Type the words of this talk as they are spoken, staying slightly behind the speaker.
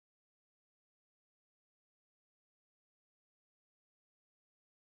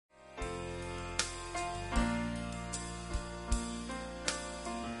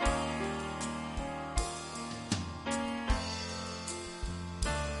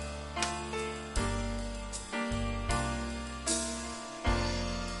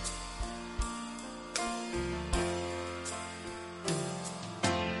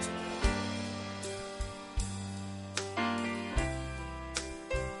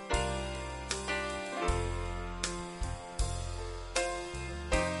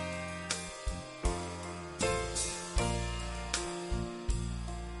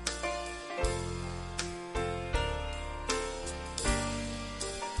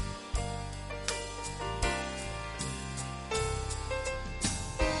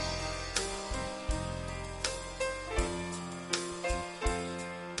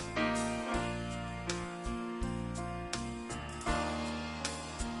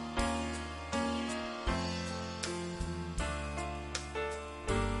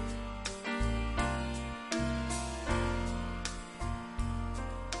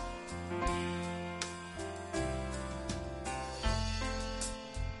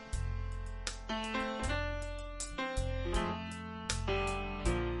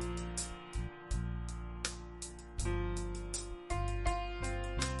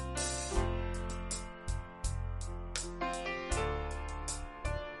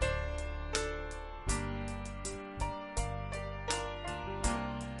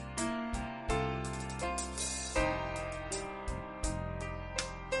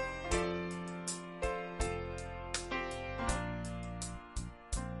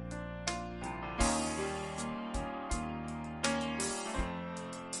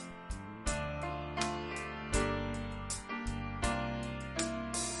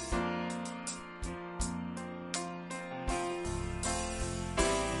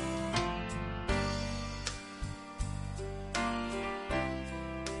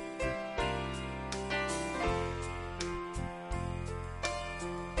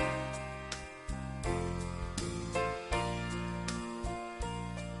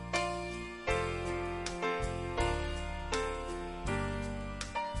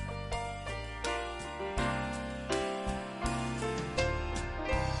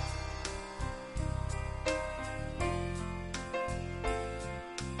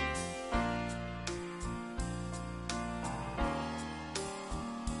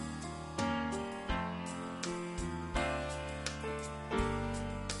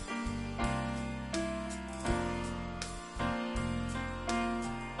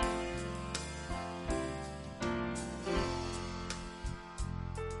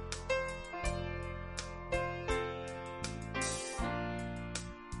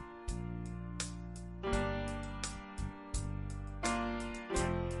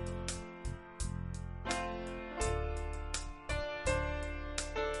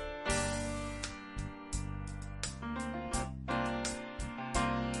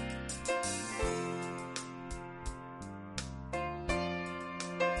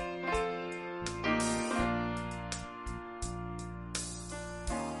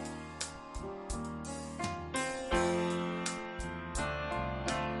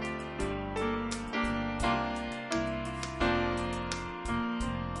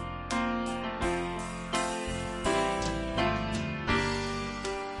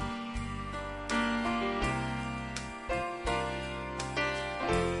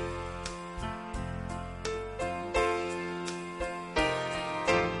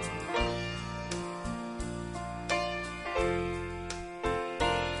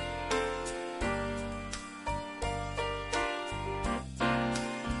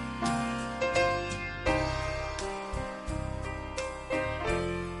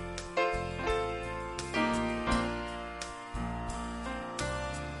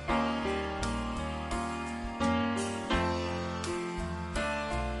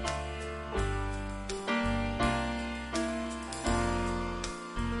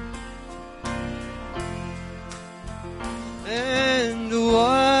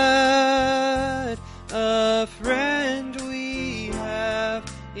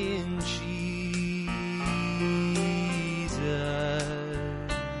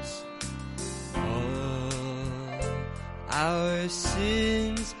our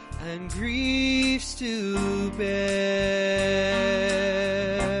sins and griefs to bear.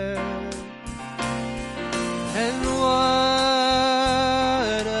 And what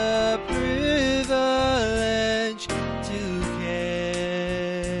a privilege to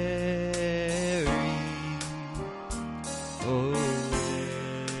carry, oh,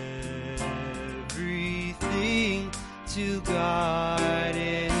 everything to God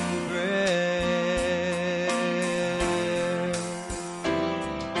in prayer.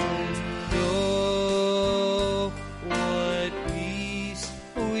 And oh, what peace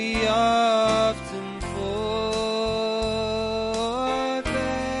we often forfeit.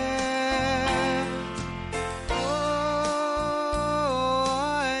 Oh,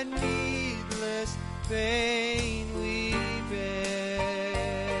 what needless pain we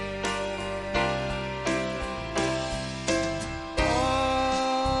bear.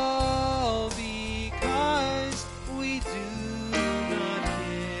 All because we do not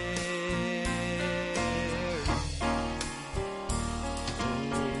carry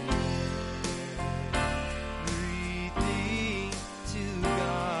everything to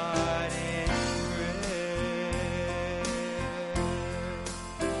God in prayer.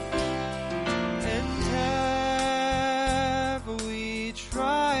 And have we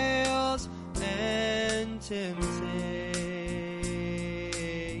trials and temptations?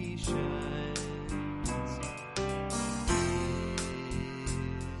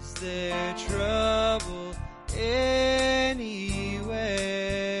 Is there trouble anywhere?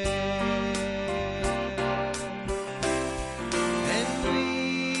 And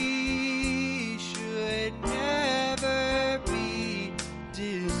we should never be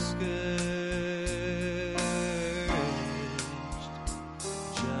discouraged.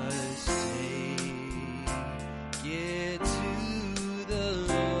 Just take it to the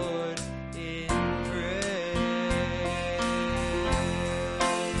Lord in prayer.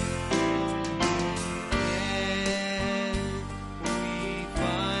 And we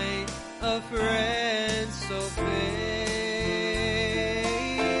find a friend so faithful,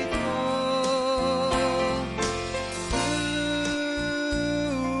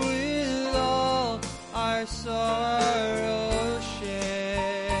 who will all our sorrows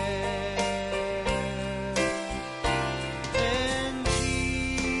share. And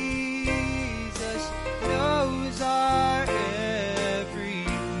Jesus knows our every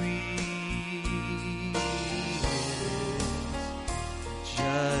weakness.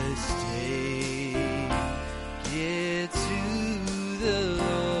 Just take it to the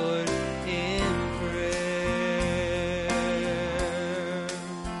Lord in prayer.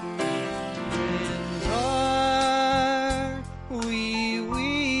 And are we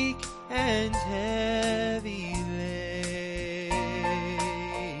weak and heavy laden,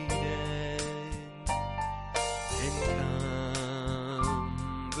 and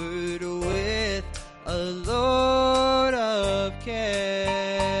cumbered with a load of care?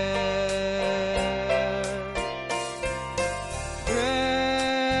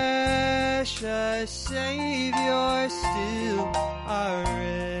 Precious Savior, still our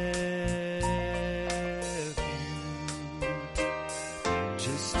refuge.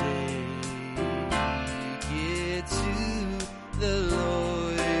 Just take it to the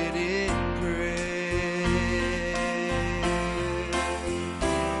Lord in prayer.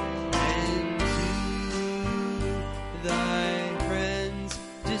 And to thy friends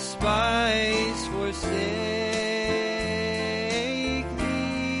despise, forsake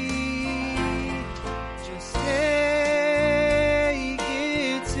thee. Just take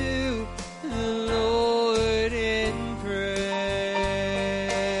it to the Lord in prayer.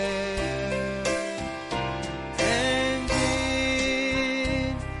 And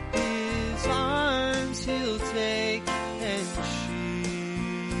in his arms he'll take and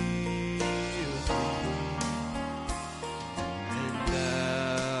shield thee. And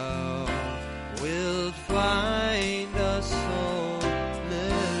thou wilt find a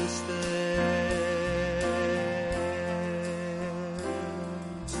solace there.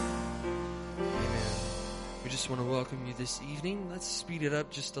 Amen. We just want to welcome you this evening. Let's speed it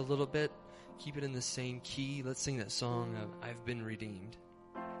up just a little bit. Keep it in the same key. Let's sing that song of I've Been Redeemed.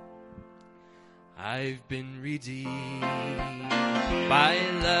 I've been redeemed by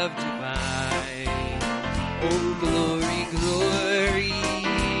love divine. Oh, glory, glory,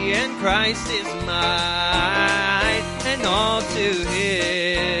 and Christ is mine, and all to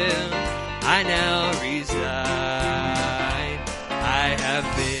him I now resign. I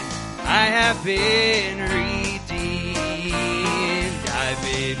have been redeemed. I've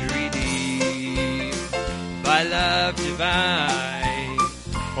been redeemed by love divine.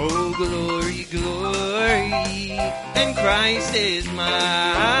 Oh, glory, glory, and Christ is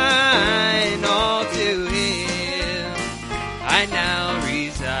mine. All to Him I now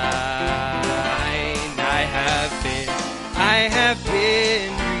resign. I have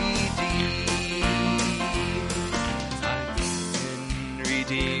been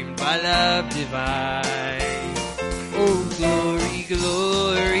redeemed by love divine. Oh, glory,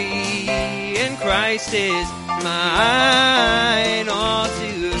 glory, and Christ is mine. All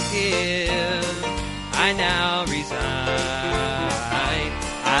to Him I now resign.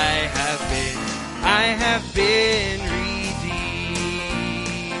 I have been redeemed.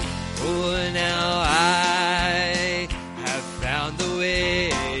 Oh, now I have found the way.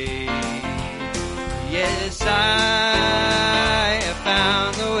 Yes, I have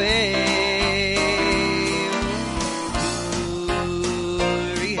found the way.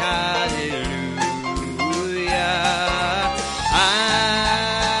 Glory, hallelujah.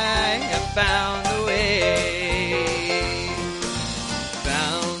 I have found the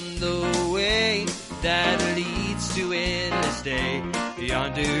way that leads to endless day,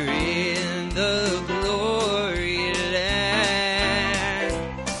 yonder in the glory land.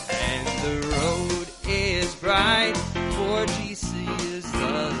 And the road is bright, for Jesus is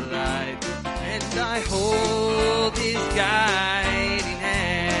the light, and I hold His guiding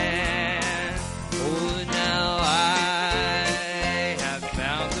hand. Oh, now I have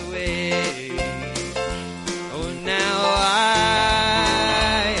found the way. Oh, now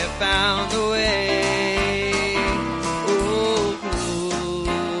I have found the way. Oh,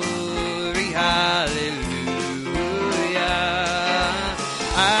 glory, hallelujah.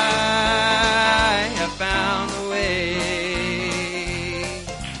 I have found the way,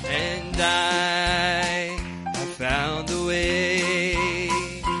 and I have found the way.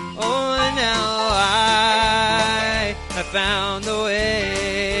 Oh, now I have found the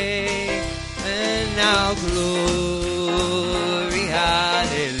way, and now glory,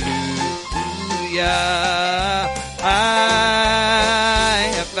 hallelujah.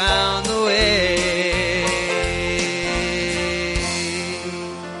 I have found the way.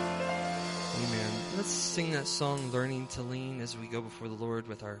 Amen. Let's sing that song, Learning to Lean, as we go before the Lord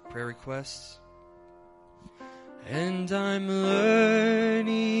with our prayer requests. And I'm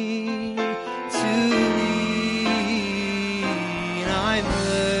learning to lean. I'm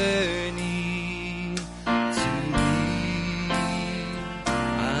learning to lean.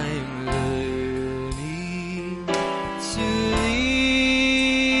 I'm learning to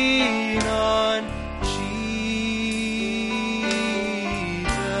lean on Jesus.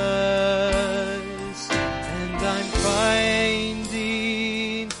 And I'm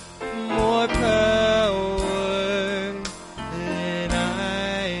finding more power than I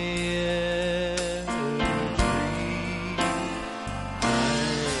ever dreamed. I'm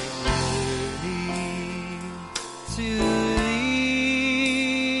learning to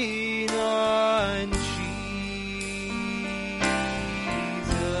lean on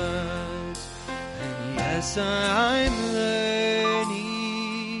Jesus. And yes, I'm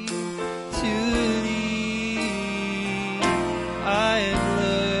learning to lean. I am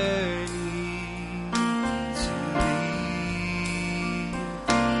learning to lean.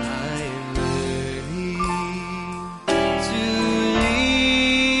 I am learning to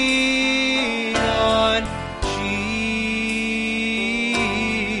lean on Jesus.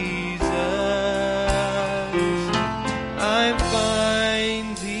 I'm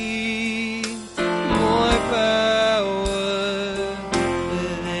finding more power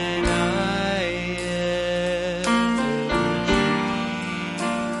than I ever dreamed.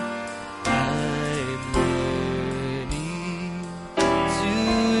 I'm learning to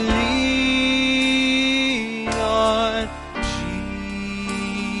lean on Jesus.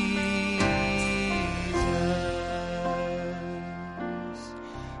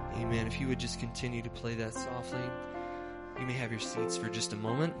 Amen. If you would just continue to play that softly, you may have your seats for just a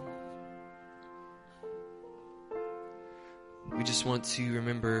moment. We just want to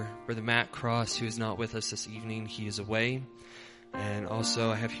remember Brother Matt Cross, who is not with us this evening. He is away. And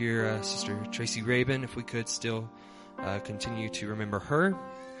also I have here Sister Tracy Rabin, if we could still continue to remember her.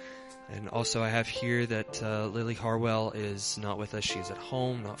 And also I have here that Lily Harwell is not with us. She is at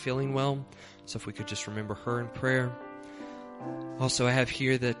home, not feeling well. So if we could just remember her in prayer. Also I have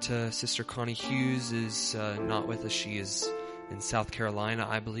here that Sister Connie Hughes is not with us. She is in South Carolina,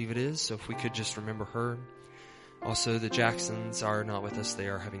 I believe it is. So if we could just remember her. Also the Jacksons are not with us. They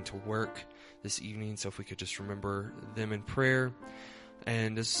are having to work this evening. So if we could just remember them in prayer.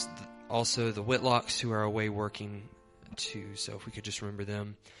 And also the Whitlocks, who are away working too. So if we could just remember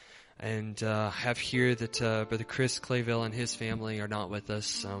them. And have here that Brother Chris Clayville and his family are not with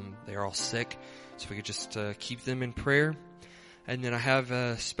us. They are all sick, so if we could just keep them in prayer. And then I have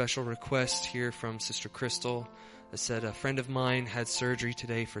a special request here from Sister Crystal that said a friend of mine had surgery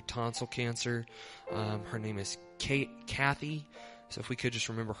today for tonsil cancer. Her name is Kathy. So if we could just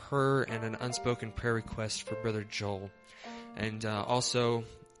remember her, and an unspoken prayer request for Brother Joel. And also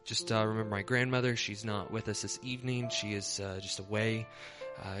just remember my grandmother. She's not with us this evening. She is just away,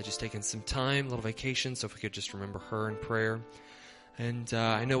 just taking some time, a little vacation. So if we could just remember her in prayer. And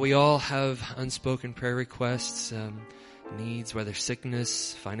I know we all have unspoken prayer requests, needs, whether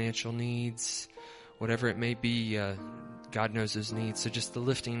sickness, financial needs, whatever it may be. God knows those needs. So just the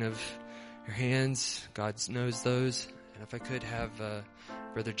lifting of your hands, God knows those. And if I could have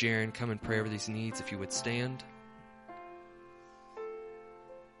Brother Jaron come and pray over these needs, if you would stand.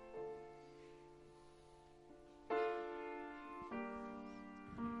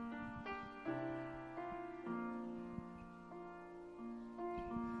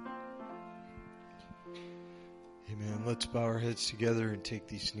 Amen. Let's bow our heads together and take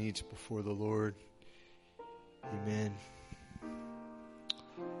these needs before the Lord. Amen.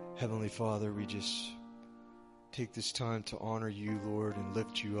 Heavenly Father, we just take this time to honor you, Lord, and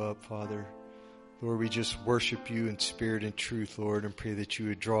lift you up, Father. Lord, we just worship you in spirit and truth, Lord, and pray that you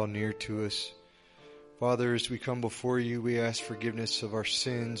would draw near to us. Father, as we come before you, we ask forgiveness of our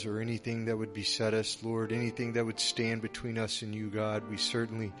sins or anything that would beset us, Lord, anything that would stand between us and you, God. We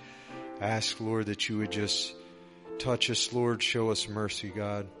certainly ask, Lord, that you would just touch us, Lord. Show us mercy,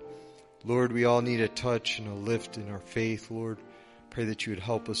 God. Lord, we all need a touch and a lift in our faith, Lord. Pray that you would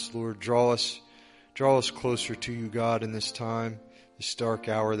help us, Lord. Draw us closer to you, God, in this time, this dark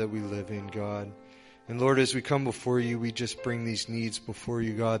hour that we live in, God. And Lord, as we come before you, we just bring these needs before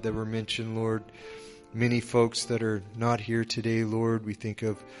you, God, that were mentioned, Lord. Many folks that are not here today, Lord. We think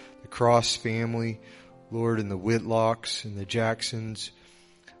of the Cross family, Lord, and the Whitlocks and the Jacksons.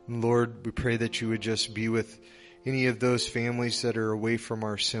 And Lord, we pray that you would just be with any of those families that are away from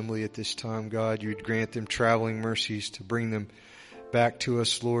our assembly at this time, God. You would grant them traveling mercies to bring them back to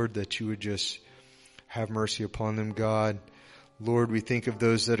us, Lord, that you would just have mercy upon them, God. Lord, we think of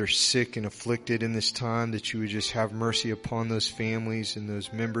those that are sick and afflicted in this time, that you would just have mercy upon those families and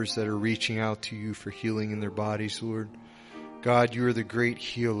those members that are reaching out to you for healing in their bodies, Lord. God, you are the great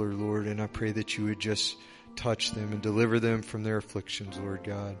healer, Lord, and I pray that you would just touch them and deliver them from their afflictions, Lord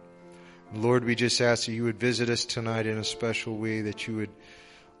God. Lord, we just ask that you would visit us tonight in a special way, that you would,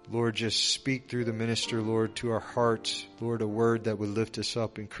 Lord, just speak through the minister, Lord, to our hearts. Lord, a word that would lift us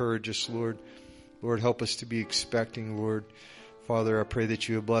up, encourage us, Lord. Lord, help us to be expecting, Lord. Father, I pray that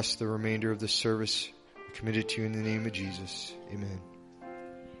you would bless the remainder of this service. I commit it to you in the name of Jesus. Amen.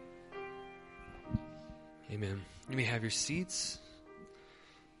 Amen. You may have your seats.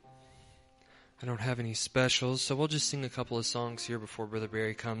 I don't have any specials, so we'll just sing a couple of songs here before Brother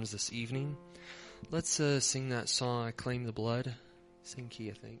Barry comes this evening. Let's sing that song, I Claim the Blood. Sing key,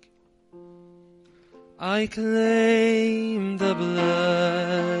 I think. I claim the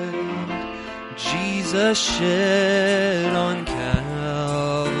blood Jesus shed on Calvary.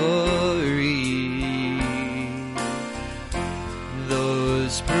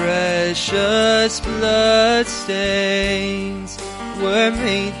 Those precious blood stains were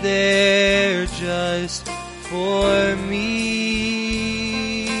made there just for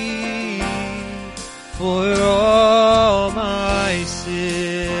me, for all my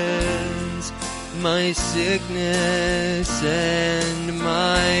sins, my sickness and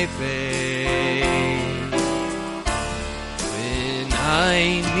my pain. When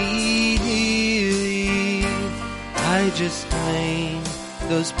I need healing, I just claim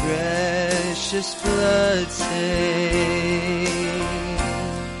those precious blood stains.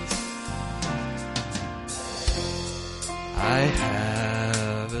 I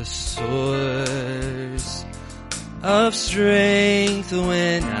have a source of strength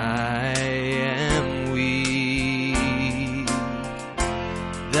when I am weak,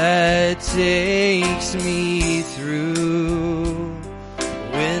 that takes me through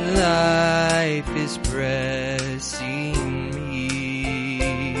when life is pressing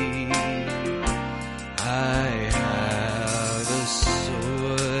me. I have a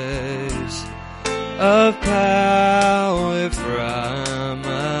source of power from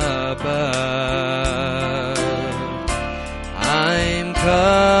above. I'm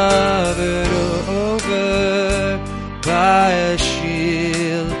covered over by a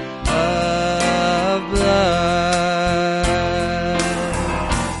shield of blood,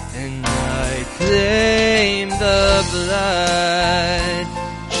 and I claim the blood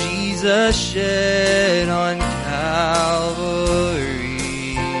Jesus shed on Calvary.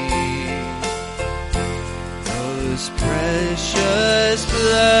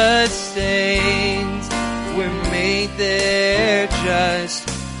 blood stains were made there just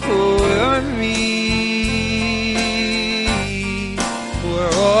for me. For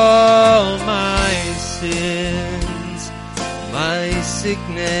all my sins, my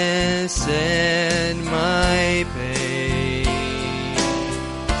sickness and my pain.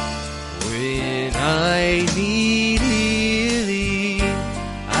 When I need healing,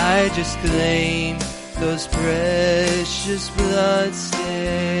 I just claim those precious blood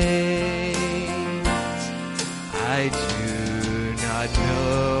stains. I do not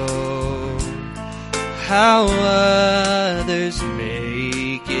know how others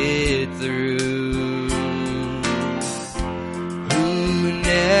make it through, who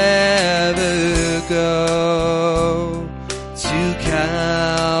never go to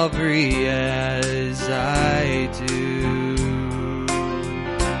Calvary as I do.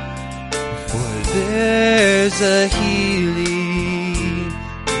 For there's a healing,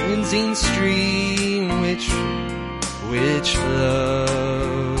 cleansing stream which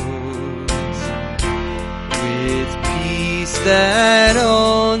flows with peace that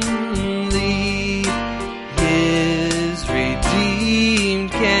only His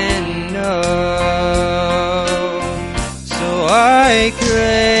redeemed can know. So I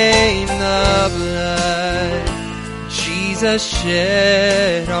claim the blood Jesus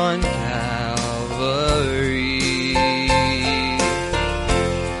shed on Calvary.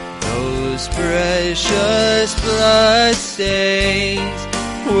 Those precious blood stains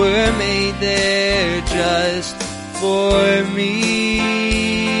were made there just for me.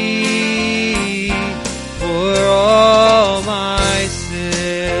 For all my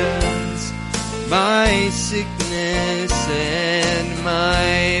sins, my sickness and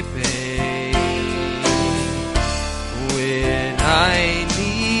my pain. When I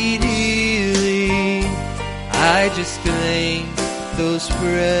need healing, I just claim those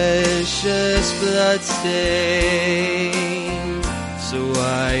precious blood stains. So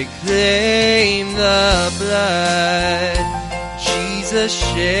I claim the blood Jesus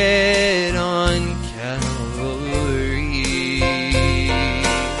shed on Calvary,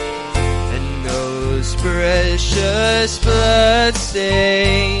 and those precious blood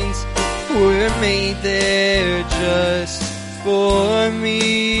stains were made there just for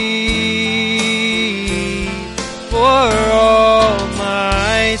me. For all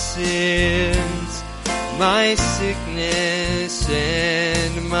my sins, my sickness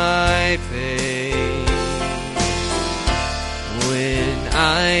and my pain. When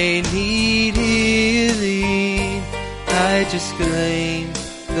I need healing, I just claim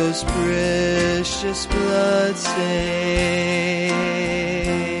those precious blood stains.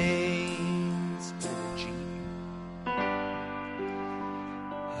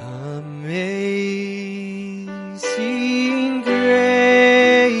 Amazing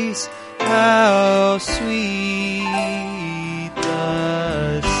grace, how sweet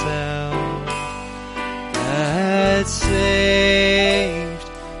the sound that saved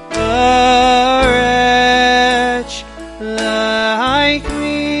a wretch like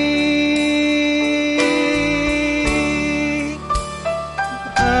me.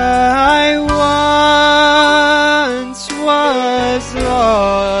 I once was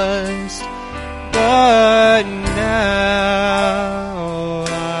lost, but now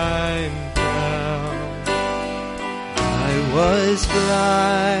I'm found. I was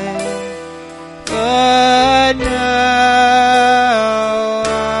blind, but now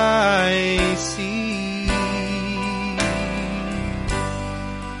I see.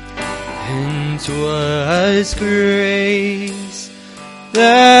 And 'twas grace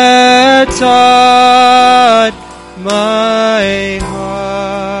that taught my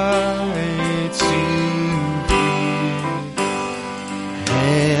heart to beat,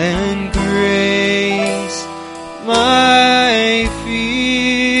 and grace my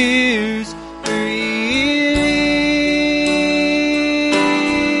fears relieved.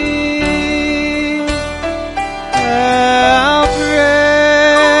 How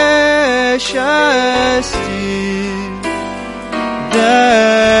precious did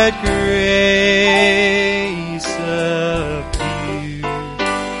that grace appear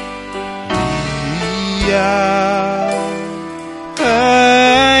the hour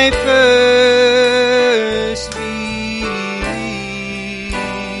I first believed.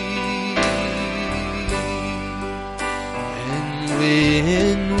 And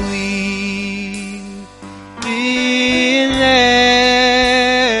when we've been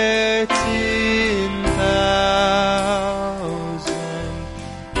left in 1,000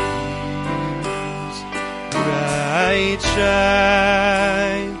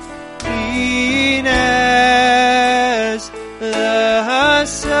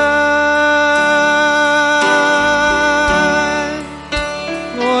 Son.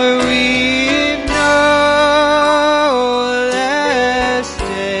 Lord, we've no less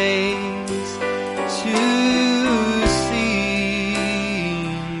days to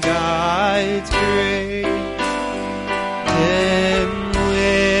sing God's grace than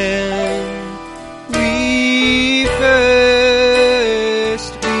when we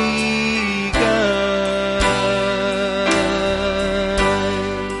first begun.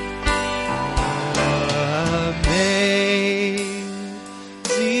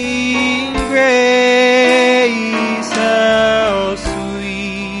 Amazing grace, how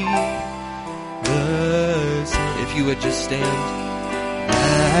sweet the sound. If you would just stand.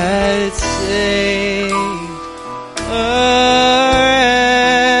 That saved a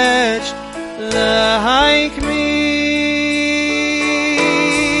wretch like me.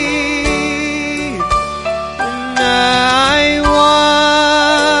 And I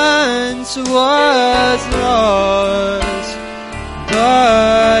once was lost,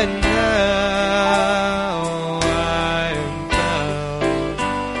 but now I'm found.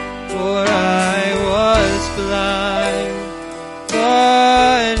 For I was blind,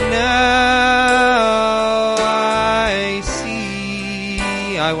 but now I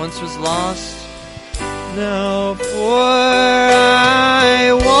see. I once was lost, now for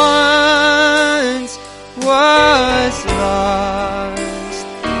I once was lost,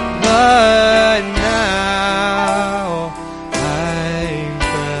 but now I'm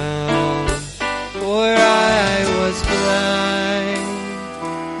found. For I was blind,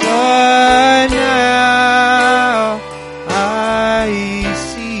 but now I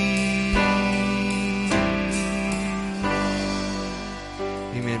see.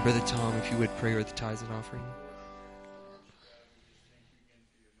 Amen. Brother Tom, if you would pray with the tithes and offering.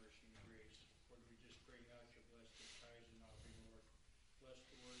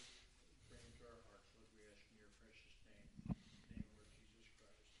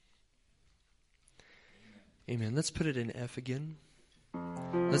 Amen. Let's put it in F again.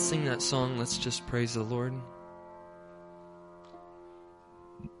 Let's sing that song. Let's just praise the Lord.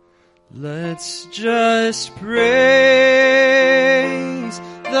 Let's just praise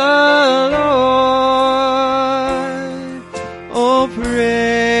the Lord. Oh,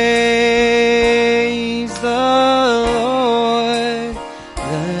 praise the Lord.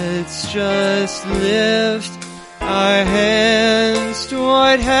 Let's just lift our hands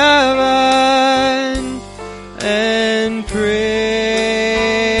toward heaven and praise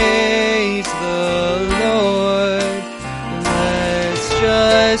the Lord. Let's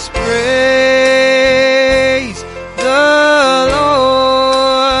just praise the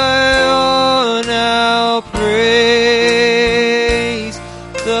Lord. Oh, now praise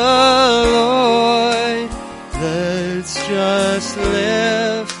the Lord. Let's just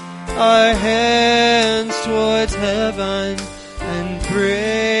lift our hands towards heaven and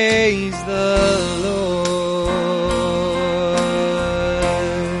praise the Lord.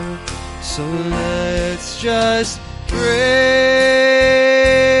 So let's just praise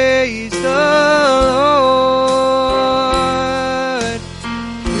the Lord.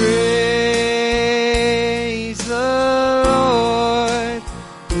 Praise the Lord.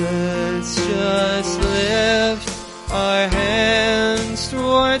 Let's just lift our hands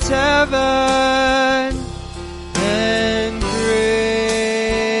towards heaven and praise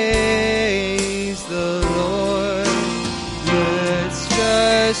the Lord. Let's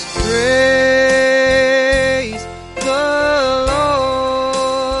just praise the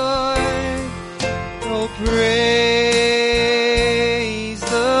Lord. Oh, praise the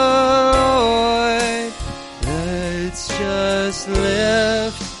Lord. Let's just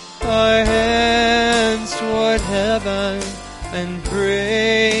lift our hands toward heaven and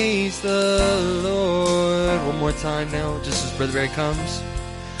praise the Lord. One more time now, just as Brother Barry comes.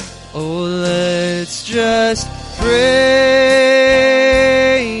 Oh, let's just praise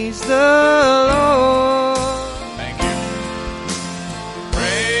the Lord. Thank you.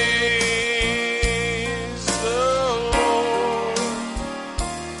 Praise the Lord.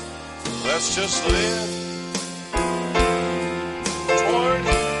 Let's just live toward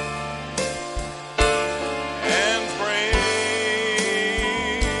Him and praise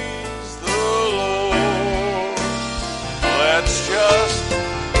the Lord. Let's just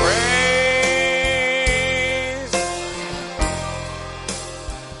praise.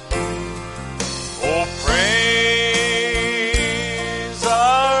 Oh, praise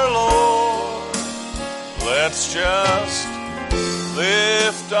our Lord. Let's just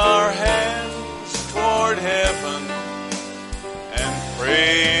lift our hands toward heaven and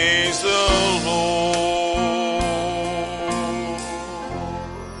praise the Lord.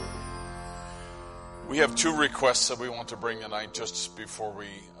 We have two requests that we want to bring tonight just before we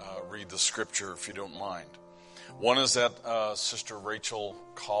read the scripture, if you don't mind. One is that Sister Rachel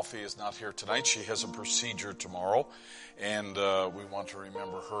Coffey is not here tonight. She has a procedure tomorrow, and we want to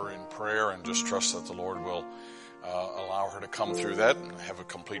remember her in prayer and just trust that the Lord will allow her to come through that and have a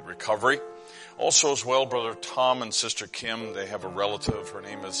complete recovery. Also as well, Brother Tom and Sister Kim, they have a relative. Her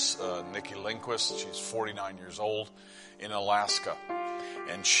name is Nikki Lindquist. She's 49 years old in Alaska,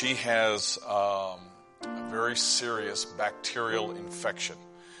 and she has a very serious bacterial infection,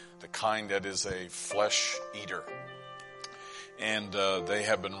 the kind that is a flesh eater. And they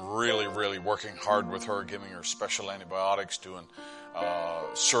have been really, really working hard with her, giving her special antibiotics, doing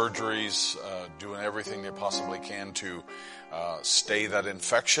surgeries, doing everything they possibly can to stay that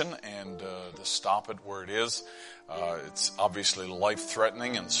infection and to stop it where it is. It's obviously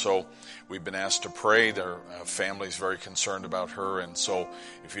life-threatening, and so we've been asked to pray. Their family's very concerned about her, and so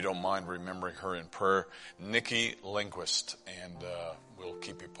if you don't mind remembering her in prayer, Nikki Lindquist, and we'll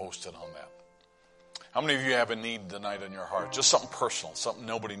keep you posted on that. How many of you have a need tonight in your heart? Just something personal, something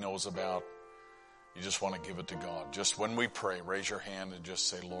nobody knows about. You just want to give it to God. Just when we pray, raise your hand and just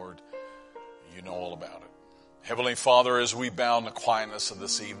say, Lord, you know all about it. Heavenly Father, as we bow in the quietness of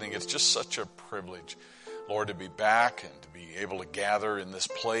this evening, it's just such a privilege, Lord, to be back and to be able to gather in this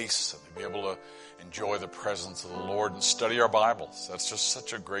place and to be able to enjoy the presence of the Lord and study our Bibles. That's just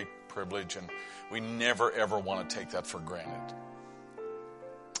such a great privilege, and we never, ever want to take that for granted.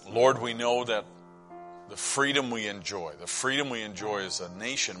 Lord, we know that the freedom we enjoy as a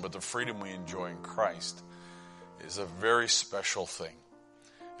nation, but the freedom we enjoy in Christ is a very special thing.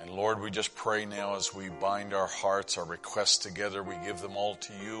 And Lord, we just pray now as we bind our hearts, our requests together, we give them all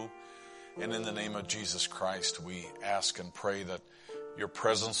to you. And in the name of Jesus Christ, we ask and pray that your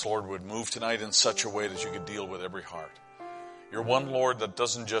presence, Lord, would move tonight in such a way that you could deal with every heart. You're one, Lord, that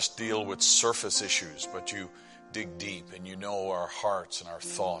doesn't just deal with surface issues, but you dig deep and you know our hearts and our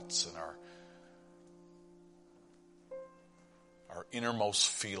thoughts and our innermost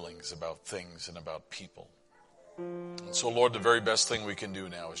feelings about things and about people. And so, Lord, the very best thing we can do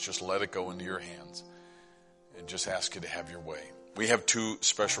now is just let it go into your hands and just ask you to have your way. We have two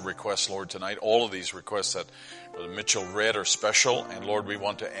special requests, Lord, tonight. All of these requests that Brother Mitchell read are special, and Lord, we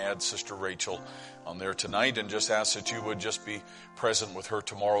want to add Sister Rachel on there tonight and just ask that you would just be present with her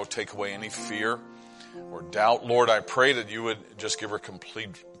tomorrow, take away any fear or doubt. Lord, I pray that you would just give her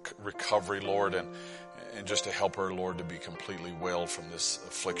complete recovery, Lord, and just to help her, Lord, to be completely well from this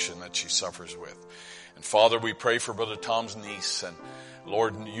affliction that she suffers with. And Father, we pray for Brother Tom's niece, and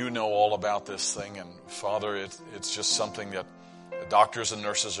Lord, you know all about this thing, and Father, it's just something that the doctors and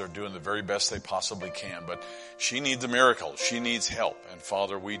nurses are doing the very best they possibly can, but she needs a miracle. She needs help, and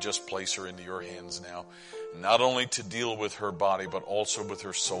Father, we just place her into your hands now, not only to deal with her body, but also with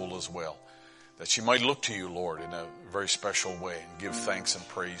her soul as well, that she might look to you, Lord, in a very special way and give thanks and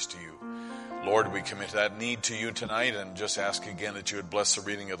praise to you. Lord, we commit that need to you tonight and just ask again that you would bless the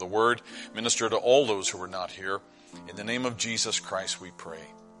reading of the word, minister to all those who are not here. In the name of Jesus Christ we pray.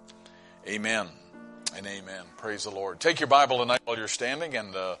 Amen and amen. Praise the Lord. Take your Bible tonight while you're standing,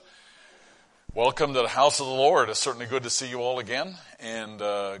 and welcome to the house of the Lord. It's certainly good to see you all again, and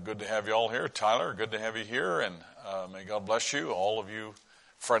good to have you all here. Tyler, good to have you here, and may God bless you. All of you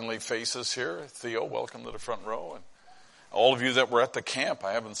friendly faces here. Theo, welcome to the front row, and all of you that were at the camp.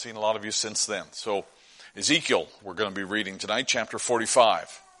 I haven't seen a lot of you since then. So Ezekiel, we're going to be reading tonight, chapter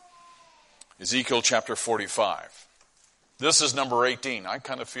 45. Ezekiel chapter 45. This is number 18. I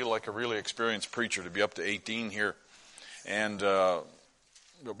kind of feel like a really experienced preacher to be up to 18 here. And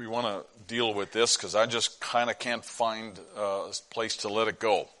we want to deal with this because I just kind of can't find a place to let it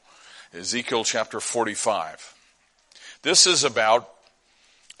go. Ezekiel chapter 45. This is about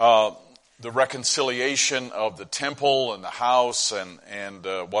the reconciliation of the temple and the house and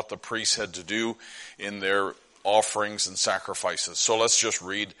what the priests had to do in their offerings and sacrifices. So let's just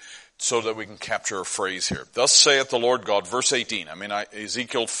read so that we can capture a phrase here. Thus saith the Lord God, verse 18.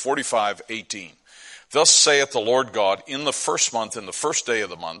 Ezekiel 45:18. Thus saith the Lord God, in the first month, in the first day of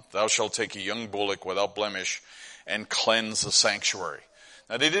the month, thou shalt take a young bullock without blemish and cleanse the sanctuary.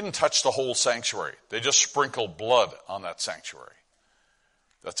 Now they didn't touch the whole sanctuary. They just sprinkled blood on that sanctuary.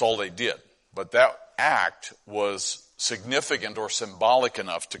 That's all they did. But that act was significant or symbolic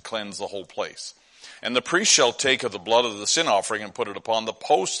enough to cleanse the whole place. And the priest shall take of the blood of the sin offering and put it upon the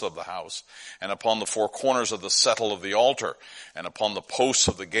posts of the house, and upon the four corners of the settle of the altar, and upon the posts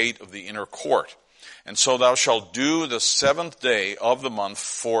of the gate of the inner court. And so thou shalt do the 7th day of the month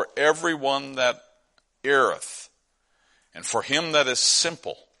for every one that erreth, and for him that is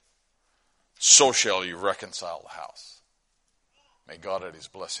simple, so shall you reconcile the house. May God add his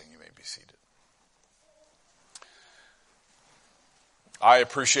blessing. You may be seated. I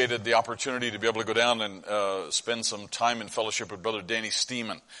appreciated the opportunity to be able to go down and spend some time in fellowship with Brother Danny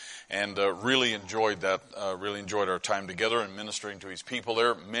Steeman, and really enjoyed that. Really enjoyed our time together and ministering to his people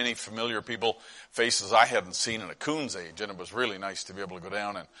there. Many familiar people, faces I hadn't seen in a coon's age, and it was really nice to be able to go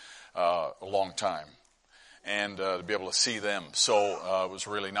down and a long time and to be able to see them. So it was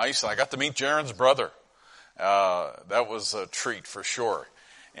really nice, and I got to meet Jaron's brother. That was a treat for sure.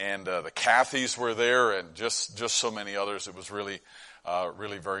 And the Cathys were there, and just so many others. It was really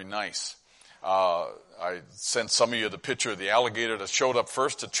very nice. I sent some of you the picture of the alligator that showed up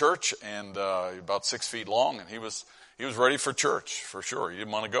first to church, and about 6 feet long, and he was ready for church for sure. He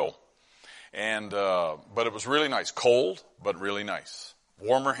didn't want to go, and but it was really nice. Cold, but really nice.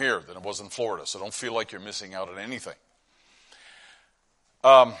 Warmer here than it was in Florida, so don't feel like you're missing out on anything.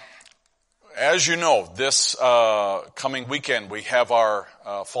 As you know, this coming weekend we have our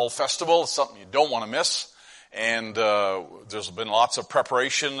fall festival. It's something you don't want to miss. And there's been lots of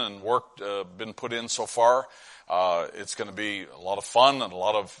preparation and work been put in so far. It's going to be a lot of fun and a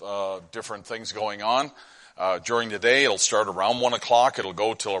lot of different things going on. During the day, it'll start around 1 o'clock. It'll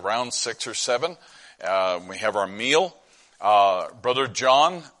go till around 6 or 7. We have our meal. Brother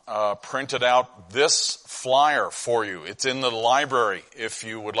John printed out this flyer for you. It's in the library if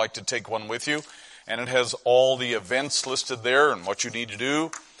you would like to take one with you. And it has all the events listed there and what you need to do.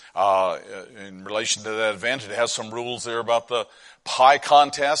 In relation to that event, it has some rules there about the pie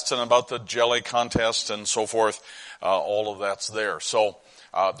contest and about the jelly contest and so forth. All of that's there. So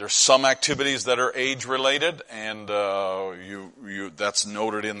there's some activities that are age related, and that's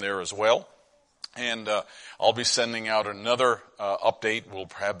noted in there as well. And I'll be sending out another update. We'll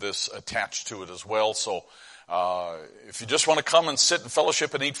have this attached to it as well. So if you just want to come and sit in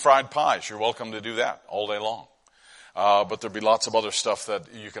fellowship and eat fried pies, you're welcome to do that all day long. But there'll be lots of other stuff that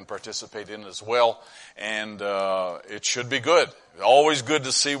you can participate in as well. And it should be good. Always good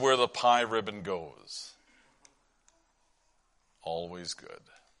to see where the pie ribbon goes. Always good.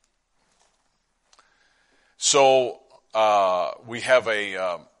 So we have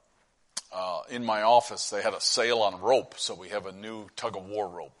in my office, they had a sale on rope. So we have a new tug of war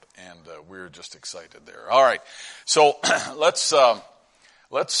rope. And we're just excited there. All right. So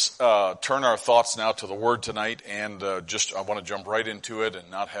Let's turn our thoughts now to the Word tonight, and I want to jump right into it and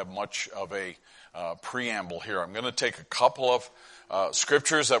not have much of a preamble here. I'm going to take a couple of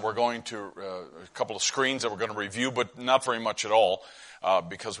scriptures that we're going to, a couple of screens that we're going to review, but not very much at all,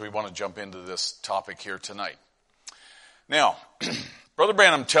 because we want to jump into this topic here tonight. Now, Brother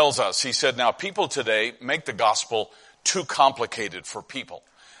Branham tells us, he said, now people today make the gospel too complicated for people.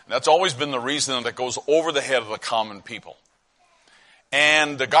 And that's always been the reason that it goes over the head of the common people.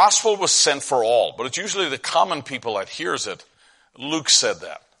 And the gospel was sent for all, but it's usually the common people that hears it. Luke said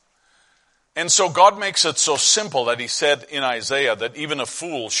that. And so God makes it so simple that he said in Isaiah that even a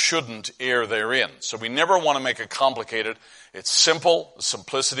fool shouldn't err therein. So we never want to make it complicated. It's simple, the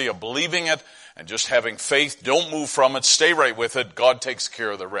simplicity of believing it and just having faith. Don't move from it. Stay right with it. God takes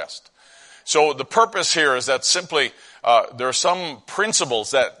care of the rest. So the purpose here is that simply there are some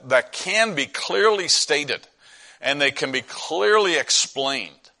principles that can be clearly stated. And they can be clearly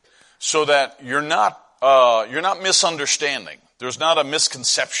explained so that you're not misunderstanding. There's not a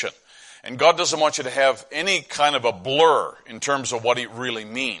misconception. And God doesn't want you to have any kind of a blur in terms of what he really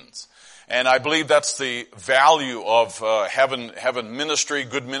means. And I believe that's the value of having ministry,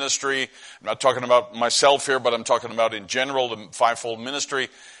 good ministry. I'm not talking about myself here, but I'm talking about in general, the fivefold ministry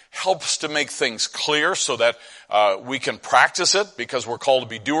helps to make things clear so that we can practice it because we're called to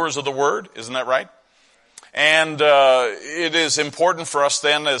be doers of the word. Isn't that right? And it is important for us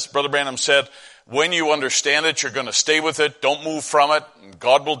then, as Brother Branham said, when you understand it, you're going to stay with it. Don't move from it.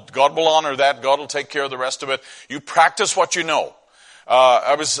 God will honor that. God will take care of the rest of it. You practice what you know.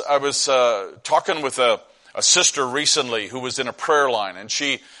 I was talking with a sister recently who was in a prayer line, and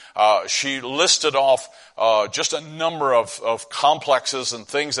she listed off just a number of complexes and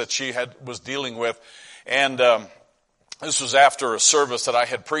things that she was dealing with. And this was after a service that I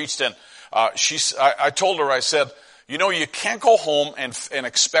had preached, and I told her, I said, you know, you can't go home and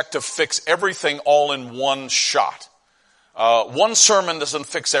expect to fix everything all in one shot. One sermon doesn't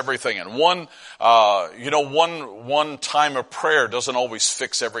fix everything, and one time of prayer doesn't always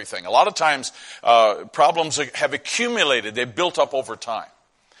fix everything. A lot of times, problems have accumulated. They've built up over time.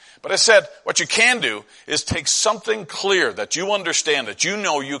 But I said, what you can do is take something clear that you understand, that you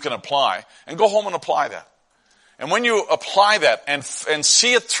know you can apply, and go home and apply that. And when you apply that and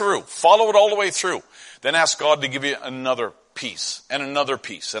see it through, follow it all the way through, then ask God to give you another piece and another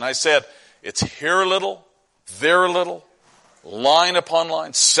piece. And I said, it's here a little, there a little, line upon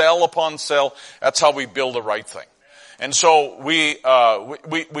line, cell upon cell. That's how we build the right thing. And so we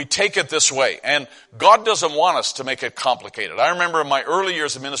take it this way. And God doesn't want us to make it complicated. I remember in my early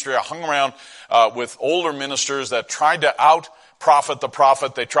years of ministry, I hung around with older ministers that tried to out-prophet the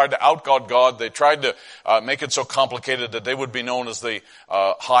prophet. They tried to out-God God. They tried to make it so complicated that they would be known as the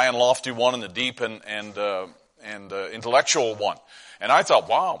high and lofty one and the deep and intellectual one. And I thought,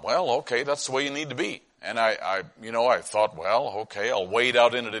 wow, well, okay, that's the way you need to be. And I thought, well, okay, I'll wade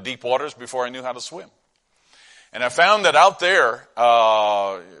out into the deep waters before I knew how to swim. And I found that out there,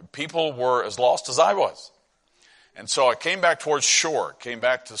 people were as lost as I was. And so I came back towards shore, came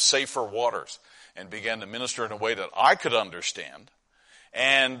back to safer waters, and began to minister in a way that I could understand.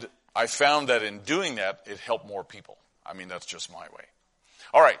 And I found that in doing that, it helped more people. I mean, that's just my way.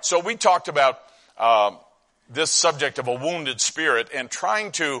 All right, so we talked about this subject of a wounded spirit and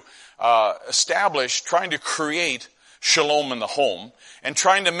trying to trying to create shalom in the home and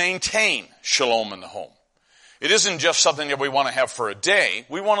trying to maintain shalom in the home. It isn't just something that we want to have for a day.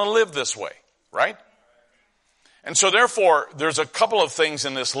 We want to live this way, right? And so therefore, there's a couple of things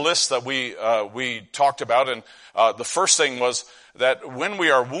in this list that we talked about. And the first thing was that when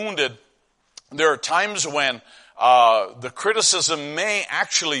we are wounded, there are times when the criticism may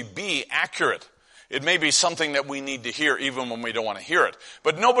actually be accurate. It may be something that we need to hear even when we don't want to hear it.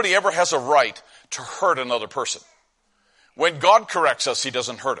 But nobody ever has a right to hurt another person. When God corrects us, He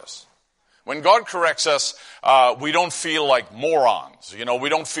doesn't hurt us. When God corrects us, we don't feel like morons. We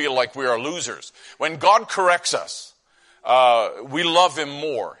don't feel like we are losers. When God corrects us, we love Him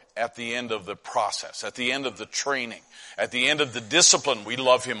more at the end of the process, at the end of the training, at the end of the discipline, we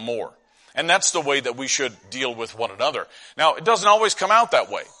love Him more. And that's the way that we should deal with one another. Now, it doesn't always come out that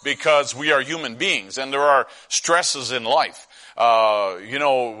way because we are human beings and there are stresses in life.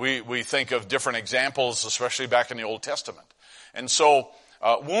 We think of different examples, especially back in the Old Testament. And so,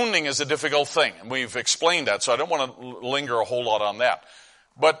 wounding is a difficult thing, and we've explained that, so I don't want to linger a whole lot on that.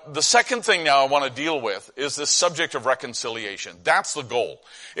 But the second thing now I want to deal with is this subject of reconciliation. That's the goal.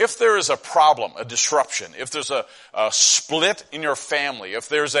 If there is a problem, a disruption, if there's a split in your family, if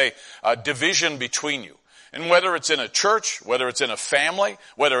there's a division between you, and whether it's in a church, whether it's in a family,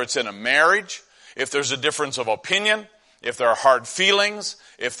 whether it's in a marriage, if there's a difference of opinion, if there are hard feelings,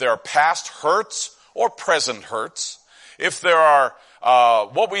 if there are past hurts or present hurts, if there are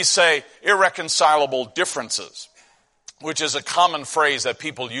what we say irreconcilable differences, which is a common phrase that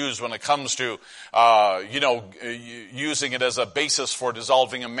people use when it comes to, using it as a basis for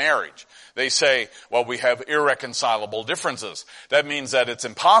dissolving a marriage. They say, well, we have irreconcilable differences. That means that it's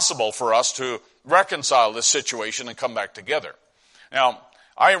impossible for us to reconcile this situation and come back together. Now,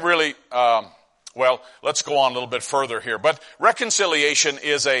 I really, let's go on a little bit further here. But reconciliation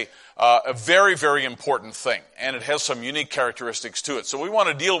is a very, very important thing, and it has some unique characteristics to it. So we want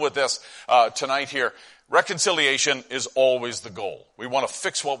to deal with this tonight here. Reconciliation is always the goal. We want to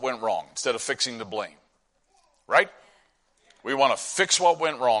fix what went wrong instead of fixing the blame. Right? We want to fix what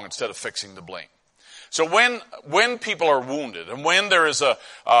went wrong instead of fixing the blame. So when people are wounded and when there is a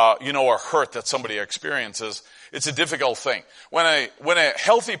hurt that somebody experiences, it's a difficult thing. When a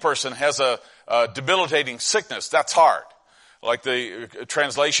healthy person has a debilitating sickness, that's hard. Like the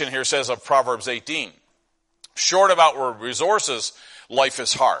translation here says of Proverbs 18. Short of outward resources, life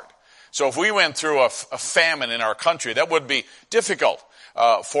is hard. So if we went through a famine in our country, that would be difficult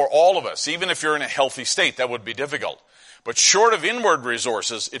for all of us. Even if you're in a healthy state, that would be difficult. But short of inward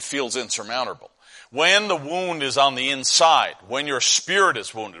resources, it feels insurmountable. When the wound is on the inside, when your spirit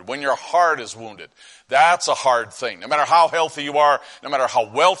is wounded, when your heart is wounded, that's a hard thing. No matter how healthy you are, no matter how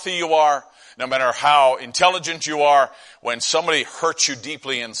wealthy you are, no matter how intelligent you are, when somebody hurts you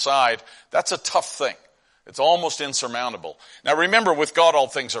deeply inside, that's a tough thing. It's almost insurmountable. Now remember, with God all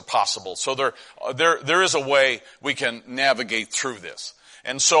things are possible. So there is a way we can navigate through this.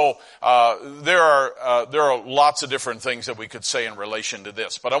 And so there are lots of different things that we could say in relation to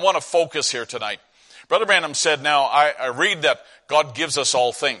this. But I want to focus here tonight. Brother Branham said, now I read that God gives us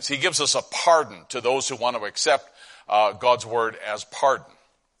all things. He gives us a pardon to those who want to accept God's word as pardon.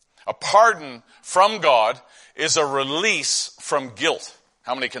 A pardon from God is a release from guilt.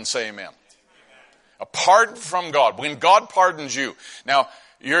 How many can say amen? A pardon from God. When God pardons you. Now,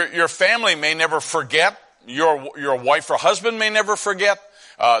 your family may never forget. Your wife or husband may never forget.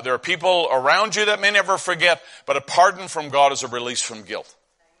 There are people around you that may never forget. But a pardon from God is a release from guilt.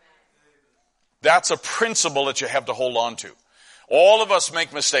 That's a principle that you have to hold on to. All of us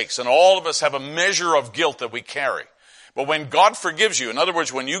make mistakes, and all of us have a measure of guilt that we carry. But when God forgives you, in other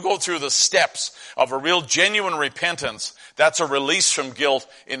words, when you go through the steps of a real genuine repentance, that's a release from guilt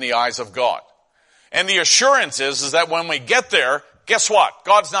in the eyes of God. And the assurance is that when we get there, guess what?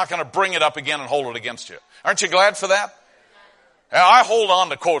 God's not going to bring it up again and hold it against you. Aren't you glad for that? I hold on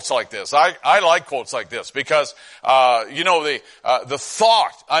to quotes like this. I like quotes like this because, the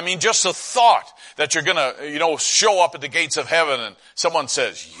thought, just the thought that you're gonna, show up at the gates of heaven and someone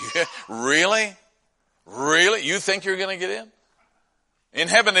says, yeah, really? Really? You think you're gonna get in? In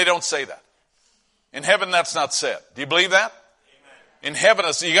heaven, they don't say that. In heaven, that's not said. Do you believe that? Amen. In heaven,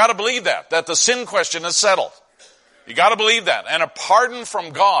 you gotta believe that the sin question is settled. You gotta believe that. And a pardon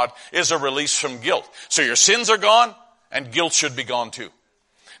from God is a release from guilt. So your sins are gone, and guilt should be gone too.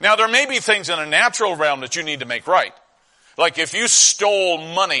 Now, there may be things in a natural realm that you need to make right. Like if you stole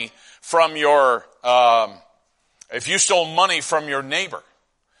money from your neighbor,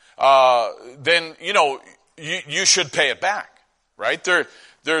 then, you should pay it back, right?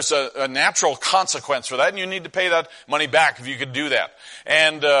 There's a natural consequence for that, and you need to pay that money back if you could do that.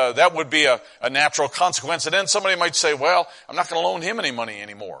 And that would be a natural consequence. And then somebody might say, well, I'm not going to loan him any money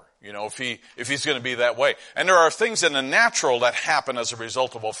anymore, if he's going to be that way. And there are things in the natural that happen as a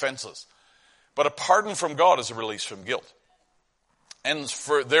result of offenses. But a pardon from God is a release from guilt. And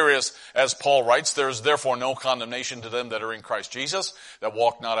there is, as Paul writes, there is therefore no condemnation to them that are in Christ Jesus, that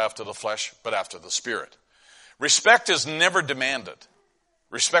walk not after the flesh, but after the Spirit. Respect is never demanded.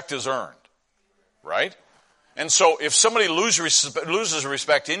 Respect is earned, right? And so if somebody loses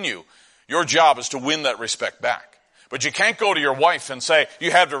respect in you, your job is to win that respect back. But you can't go to your wife and say,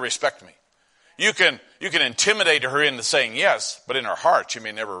 you have to respect me. You can intimidate her into saying yes, but in her heart she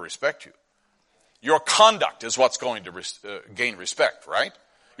may never respect you. Your conduct is what's going to gain respect, right?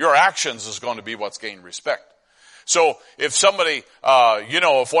 Your actions is going to be what's gained respect. So if somebody,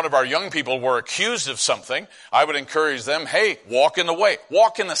 if one of our young people were accused of something, I would encourage them, hey, walk in the way.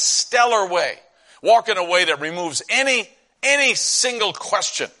 Walk in a stellar way. Walk in a way that removes any single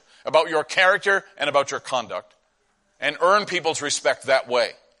question about your character and about your conduct, and earn people's respect that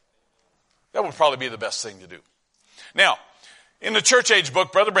way. That would probably be the best thing to do. Now, in the Church Age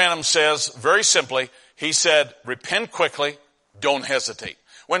book, Brother Branham says, very simply, he said, repent quickly, don't hesitate.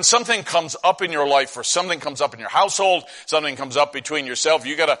 When something comes up in your life, or something comes up in your household, something comes up between yourself,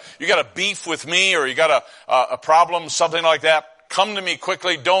 you got a beef with me, or you got a problem, something like that, come to me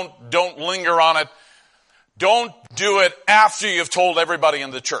quickly. Don't linger on it. Don't do it after you've told everybody in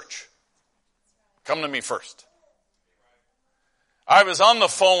the church. Come to me first. I was on the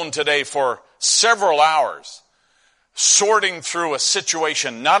phone today for several hours sorting through a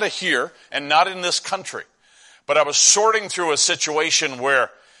situation, not here and not in this country, but I was sorting through a situation where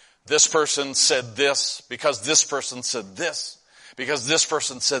this person said this, because this person said this, because this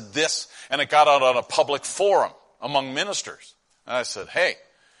person said this, and it got out on a public forum among ministers. And I said, hey,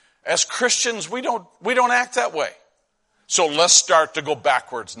 as Christians, we don't act that way. So let's start to go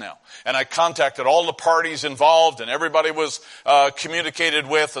backwards now. And I contacted all the parties involved, and everybody was communicated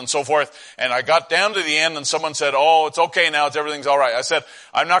with, and so forth. And I got down to the end, and someone said, "Oh, it's okay now. Everything's all right." I said,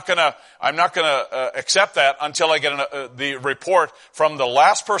 "I'm not gonna accept that until I get the report from the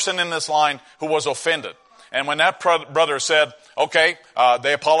last person in this line who was offended." And when that brother said, "Okay,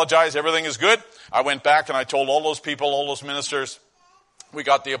 they apologize. Everything is good," I went back and I told all those people, all those ministers, "We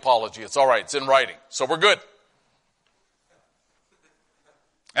got the apology. It's all right. It's in writing, so we're good."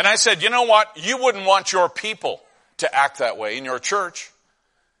 And I said, you know what? You wouldn't want your people to act that way in your church.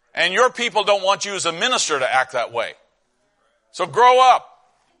 And your people don't want you as a minister to act that way. So grow up.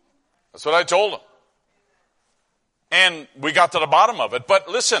 That's what I told them. And we got to the bottom of it. But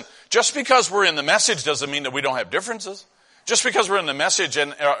listen, just because we're in the message doesn't mean that we don't have differences. Just because we're in the message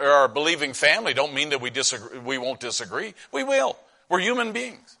and are a believing family don't mean that we won't disagree. We will. We're human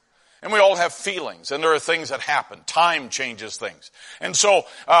beings. And we all have feelings, and there are things that happen. Time changes things. And so,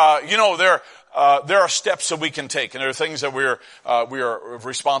 there are steps that we can take, and there are things that we are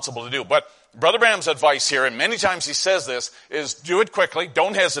responsible to do. But Brother Branham's advice here, and many times he says this, is do it quickly,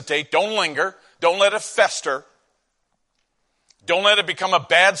 don't hesitate, don't linger, don't let it fester. Don't let it become a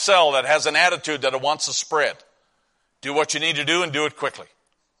bad cell that has an attitude that it wants to spread. Do what you need to do and do it quickly.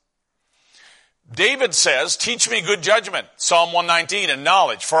 David says, teach me good judgment, Psalm 119, and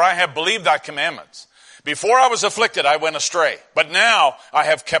knowledge, for I have believed thy commandments. Before I was afflicted, I went astray, but now I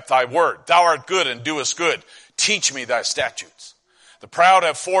have kept thy word. Thou art good and doest good. Teach me thy statutes. The proud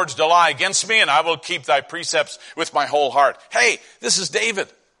have forged a lie against me, and I will keep thy precepts with my whole heart. Hey, this is David.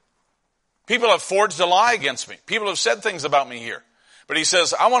 People have forged a lie against me. People have said things about me here. But he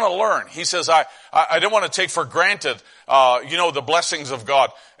says, I want to learn. He says, I don't want to take for granted, the blessings of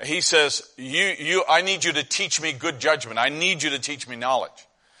God. He says, I need you to teach me good judgment. I need you to teach me knowledge.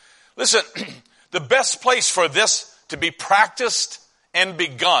 Listen, the best place for this to be practiced and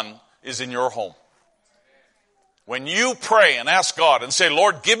begun is in your home. When you pray and ask God and say,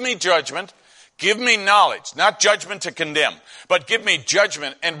 Lord, give me judgment, give me knowledge, not judgment to condemn, but give me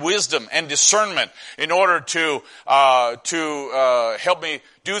judgment and wisdom and discernment in order to help me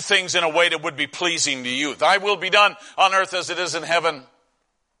do things in a way that would be pleasing to you. Thy will be done on earth as it is in heaven.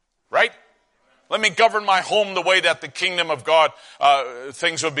 Right? Let me govern my home the way that the kingdom of God,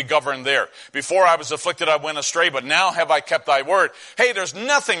 things would be governed there. Before I was afflicted, I went astray, but now have I kept thy word. Hey, there's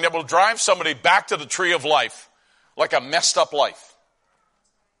nothing that will drive somebody back to the tree of life like a messed up life.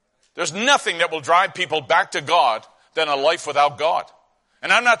 There's nothing that will drive people back to God than a life without God.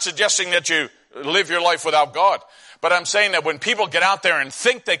 And I'm not suggesting that you live your life without God. But I'm saying that when people get out there and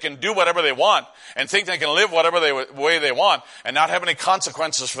think they can do whatever they want and think they can live whatever way they want and not have any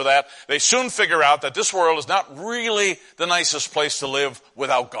consequences for that, they soon figure out that this world is not really the nicest place to live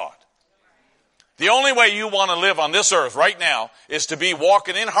without God. The only way you want to live on this earth right now is to be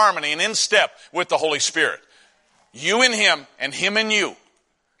walking in harmony and in step with the Holy Spirit. You in Him and Him in you,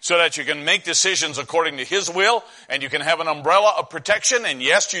 so that you can make decisions according to His will, and you can have an umbrella of protection. And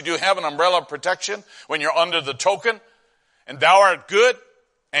yes, you do have an umbrella of protection when you're under the token. And thou art good,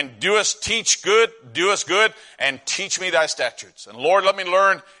 and doest teach good, doest good, and teach me thy statutes. And Lord, let me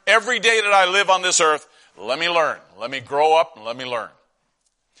learn every day that I live on this earth. Let me learn. Let me grow up, and let me learn.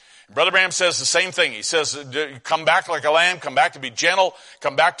 And Brother Branham says the same thing. He says, come back like a lamb, come back to be gentle,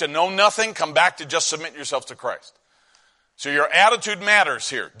 come back to know nothing, come back to just submit yourself to Christ. So your attitude matters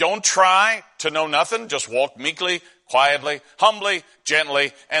here. Don't try to know nothing. Just walk meekly, quietly, humbly,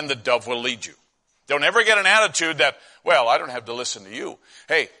 gently, and the dove will lead you. Don't ever get an attitude that, well, I don't have to listen to you.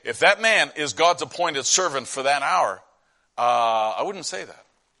 Hey, if that man is God's appointed servant for that hour, I wouldn't say that.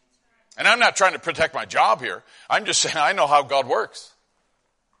 And I'm not trying to protect my job here. I'm just saying I know how God works.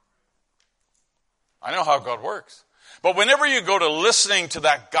 I know how God works. But whenever you go to listening to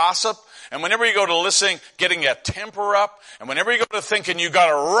that gossip, and whenever you go to listening, getting your temper up, and whenever you go to thinking you got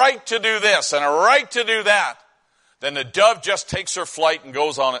a right to do this and a right to do that, then the dove just takes her flight and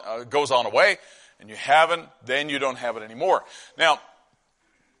goes on away, and then you don't have it anymore. Now,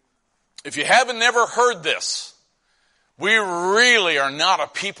 if you haven't never heard this, we really are not a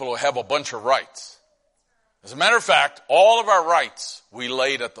people who have a bunch of rights. As a matter of fact, all of our rights we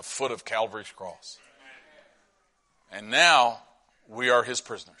laid at the foot of Calvary's cross. And now we are His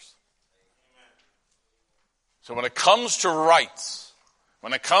prisoners. So when it comes to rights,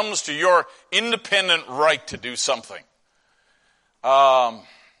 when it comes to your independent right to do something, I'll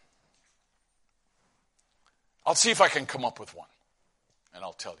see if I can come up with one, and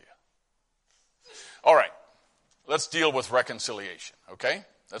I'll tell you. All right, let's deal with reconciliation, okay?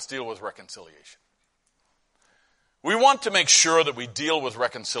 Let's deal with reconciliation. We want to make sure that we deal with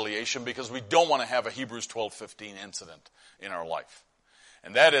reconciliation because we don't want to have a Hebrews 12:15 incident in our life.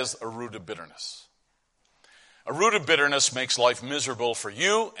 And that is a root of bitterness. A root of bitterness makes life miserable for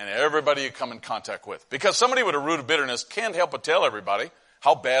you and everybody you come in contact with. Because somebody with a root of bitterness can't help but tell everybody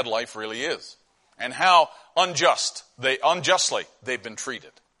how bad life really is and how unjustly they've been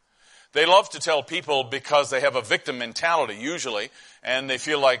treated. They love to tell people because they have a victim mentality usually, and they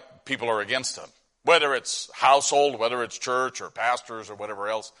feel like people are against them. Whether it's household, whether it's church or pastors or whatever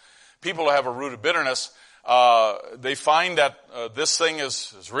else, people who have a root of bitterness, they find that this thing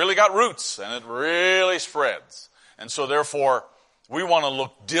has really got roots and it really spreads. And so therefore, we want to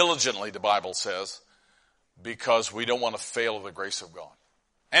look diligently, the Bible says, because we don't want to fail the grace of God.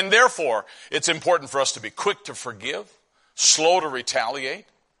 And therefore, it's important for us to be quick to forgive, slow to retaliate,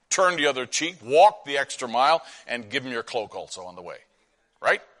 turn the other cheek, walk the extra mile, and give them your cloak also on the way.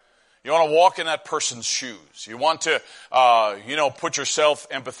 Right? You want to walk in that person's shoes. You want to, put yourself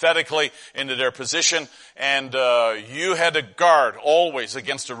empathetically into their position. And you had to guard always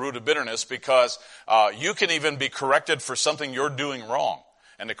against a root of bitterness because you can even be corrected for something you're doing wrong.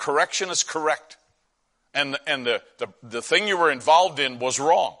 And the correction is correct. And the thing you were involved in was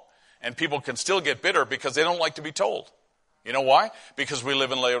wrong. And people can still get bitter because they don't like to be told. You know why? Because we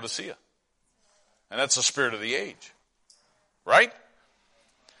live in Laodicea. And that's the spirit of the age. Right?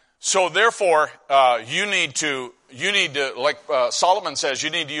 So therefore, you need to, like Solomon says, you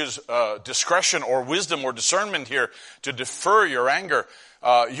need to use discretion or wisdom or discernment here to defer your anger.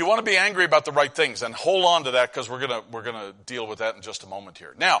 You want to be angry about the right things, and hold on to that because we're gonna deal with that in just a moment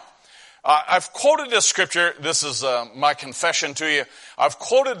here. Now, I've quoted this scripture. This is my confession to you. I've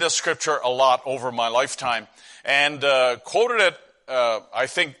quoted this scripture a lot over my lifetime, and quoted it, I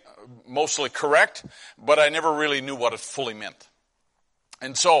think, mostly correct, but I never really knew what it fully meant.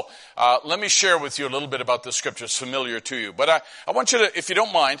 And so, let me share with you a little bit about this scripture. It's familiar to you. But I want you to, if you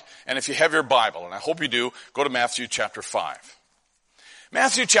don't mind, and if you have your Bible, and I hope you do, go to Matthew chapter 5.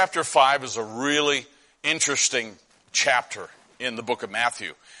 Matthew chapter 5 is a really interesting chapter in the book of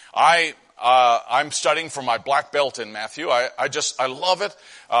Matthew. I'm studying for my black belt in Matthew. I love it.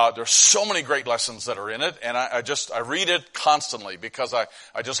 There's so many great lessons that are in it, and I read it constantly because I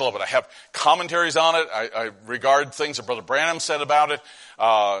just love it. I have commentaries on it. I regard things that Brother Branham said about it.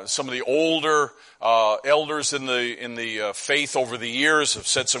 Some of the older elders in the faith over the years have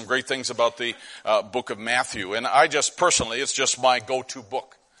said some great things about the book of Matthew, and I just personally, it's just my go-to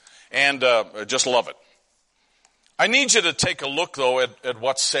book, and I just love it. I need you to take a look, though, at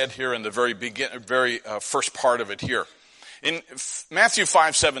what's said here in the very first part of it here. In Matthew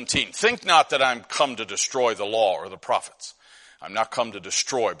 5:17, think not that I'm come to destroy the law or the prophets. I'm not come to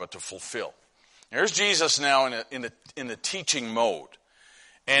destroy, but to fulfill. There's Jesus now in a teaching mode.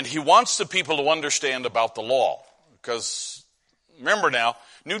 And he wants the people to understand about the law. Because, remember now,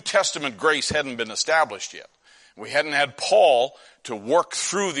 New Testament grace hadn't been established yet. We hadn't had Paul to work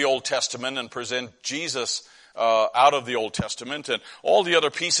through the Old Testament and present Jesus out of the Old Testament and all the other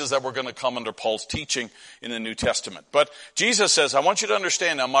pieces that were going to come under Paul's teaching in the New Testament. But Jesus says, I want you to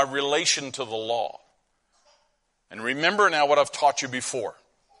understand now my relation to the law. And remember now what I've taught you before.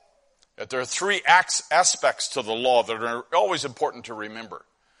 That there are three aspects to the law that are always important to remember.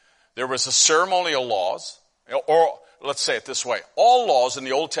 There was the ceremonial laws, or let's say it this way. All laws in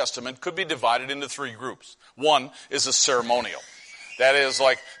the Old Testament could be divided into three groups. One is the ceremonial. That is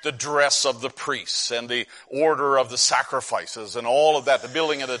like the dress of the priests and the order of the sacrifices and all of that, the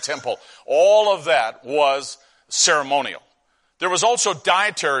building of the temple. All of that was ceremonial. There was also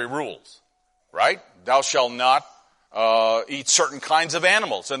dietary rules, right? Thou shalt not eat certain kinds of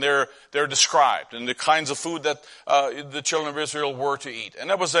animals, and they're described, and the kinds of food that the children of Israel were to eat. And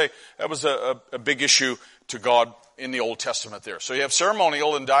that was a big issue to God in the Old Testament there. So you have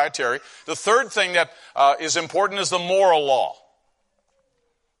ceremonial and dietary. The third thing that is important is the moral law.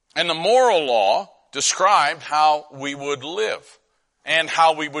 And the moral law described how we would live and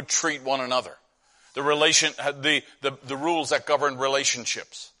how we would treat one another. The rules that govern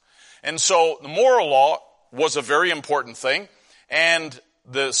relationships. And so the moral law was a very important thing. And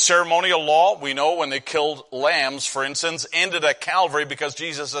the ceremonial law, we know when they killed lambs, for instance, ended at Calvary because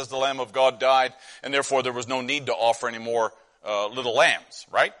Jesus as the Lamb of God died, and therefore there was no need to offer any more little lambs,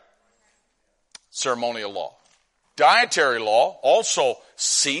 right? Ceremonial law. Dietary law also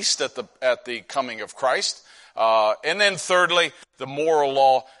ceased at the coming of Christ. And then thirdly, the moral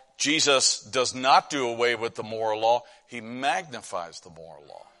law. Jesus does not do away with the moral law. He magnifies the moral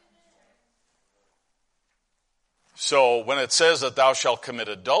law. So when it says that thou shalt commit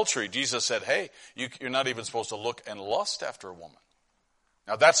adultery, Jesus said, hey, you're not even supposed to look and lust after a woman.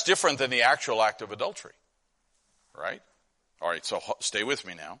 Now that's different than the actual act of adultery. Right? All right, so stay with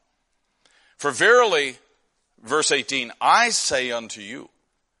me now. For verily, verse 18, I say unto you,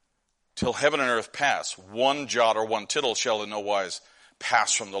 till heaven and earth pass, one jot or one tittle shall in no wise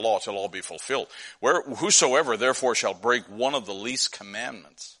pass from the law till all be fulfilled. Whosoever therefore shall break one of the least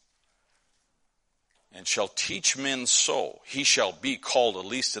commandments, and shall teach men so, he shall be called the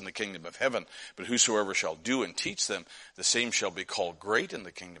least in the kingdom of heaven. But whosoever shall do and teach them, the same shall be called great in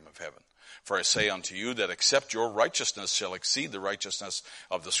the kingdom of heaven. For I say unto you that except your righteousness shall exceed the righteousness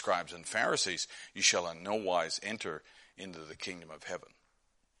of the scribes and Pharisees, you shall in no wise enter into the kingdom of heaven.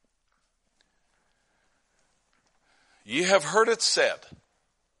 Ye have heard it said,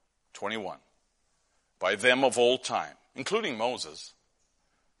 21, by them of old time, including Moses,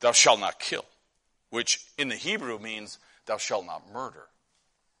 thou shalt not kill, which in the Hebrew means thou shalt not murder.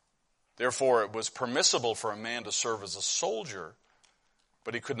 Therefore it was permissible for a man to serve as a soldier,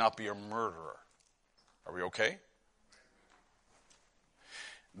 but he could not be a murderer. Are we okay?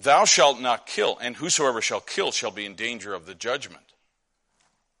 Thou shalt not kill, and whosoever shall kill shall be in danger of the judgment.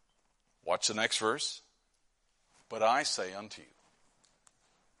 Watch the next verse. But I say unto you.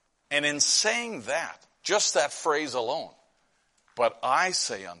 And in saying that, just that phrase alone, but I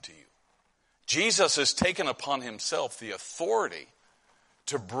say unto you, Jesus has taken upon himself the authority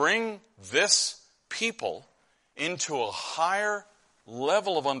to bring this people into a higher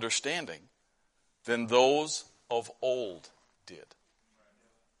level of understanding than those of old did.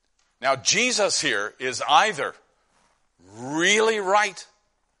 Now, Jesus here is either really right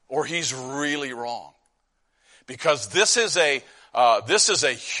or he's really wrong. Because this is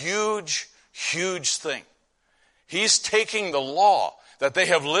a huge, huge thing. He's taking the law that they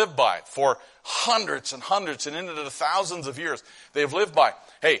have lived by for hundreds and hundreds and into the thousands of years. They've lived by,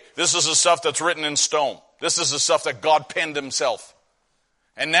 hey, this is the stuff that's written in stone. This is the stuff that God penned himself.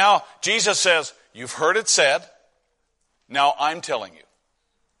 And now Jesus says, you've heard it said, now I'm telling you.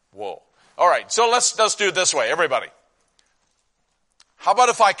 Whoa. All right, so let's do it this way, everybody. How about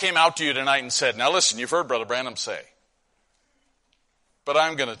if I came out to you tonight and said, now listen, you've heard Brother Branham say, but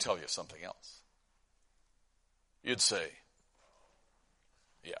I'm going to tell you something else. You'd say,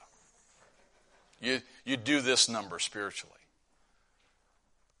 yeah. You do this number spiritually.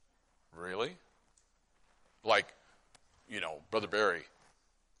 Really? Like, Brother Barry,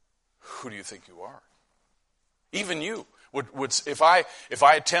 who do you think you are? Even you would if I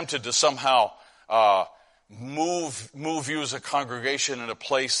attempted to somehow move you as a congregation in a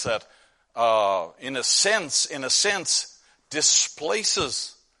place that in a sense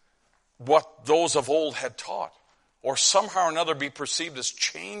displaces what those of old had taught, or somehow or another be perceived as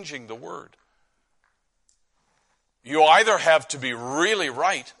changing the word. You either have to be really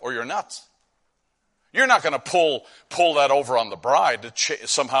right or you're nuts. You're not going to pull that over on the bride to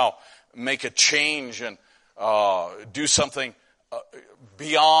somehow make a change and do something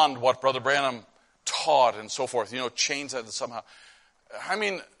beyond what Brother Branham taught and so forth. Change that somehow. I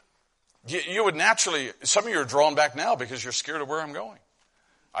mean, you would naturally, some of you are drawn back now because you're scared of where I'm going.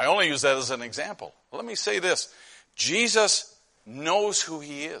 I only use that as an example. Let me say this. Jesus knows who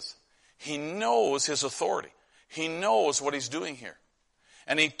he is. He knows his authority. He knows what he's doing here.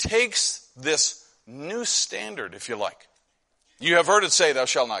 And he takes this new standard, if you like. You have heard it say, thou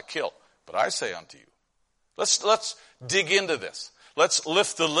shalt not kill. But I say unto you. Let's dig into this. Let's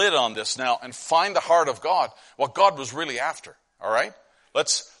lift the lid on this now and find the heart of God, what God was really after. All right?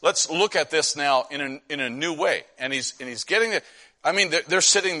 Let's look at this now in a new way. And he's getting it. I mean, they're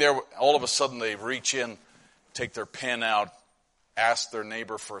sitting there. All of a sudden, they reach in, take their pen out, ask their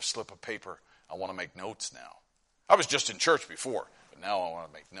neighbor for a slip of paper. I want to make notes now. I was just in church before, but now I want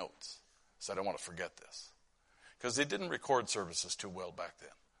to make notes. So I don't want to forget this. Because they didn't record services too well back then.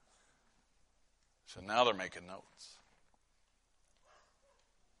 So now they're making notes.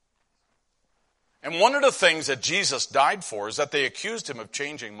 And one of the things that Jesus died for is that they accused him of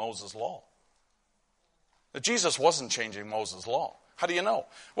changing Moses' law. That Jesus wasn't changing Moses' law. How do you know?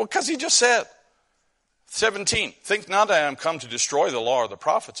 Well, because he just said, 17, think not that I am come to destroy the law or the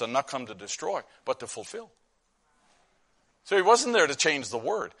prophets. I'm not come to destroy, but to fulfill. So he wasn't there to change the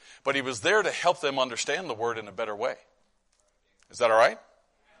word, but he was there to help them understand the word in a better way. Is that all right?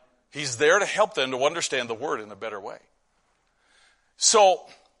 He's there to help them to understand the word in a better way. So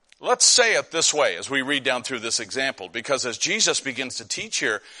let's say it this way as we read down through this example, because as Jesus begins to teach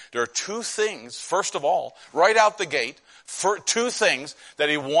here, there are two things, first of all, right out the gate, two things that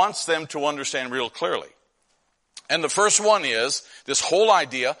he wants them to understand real clearly. And the first one is this whole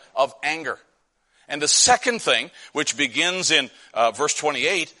idea of anger. And the second thing, which begins in verse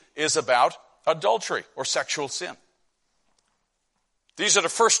 28, is about adultery or sexual sin. These are the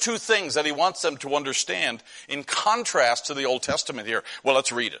first two things that he wants them to understand in contrast to the Old Testament here. Well,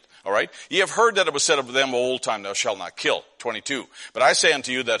 let's read it, all right? Ye have heard that it was said of them of old time, thou shalt not kill, 22. But I say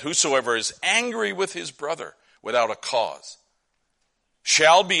unto you that whosoever is angry with his brother without a cause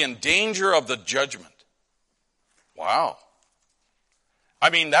shall be in danger of the judgment. Wow. I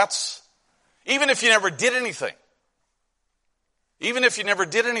mean, that's... Even if you never did anything. Even if you never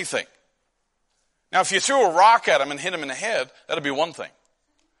did anything. Now, if you threw a rock at him and hit him in the head, that'd be one thing.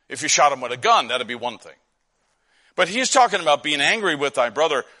 If you shot him with a gun, that'd be one thing. But he's talking about being angry with thy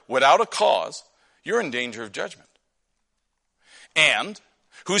brother without a cause. You're in danger of judgment. And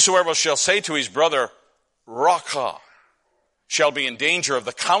whosoever shall say to his brother, Rakah, shall be in danger of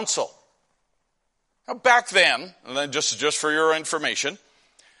the council. Now, back then, and then just for your information,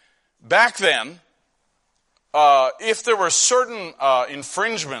 back then, if there were certain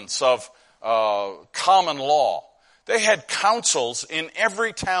infringements of common law, they had councils in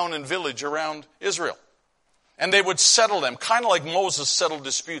every town and village around Israel. And they would settle them, kind of like Moses settled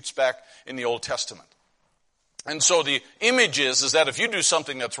disputes back in the Old Testament. And so the image is that if you do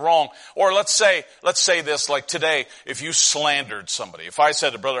something that's wrong, or let's say this, like today, if you slandered somebody. If I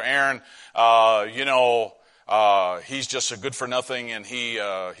said to Brother Aaron, he's just a good for nothing, and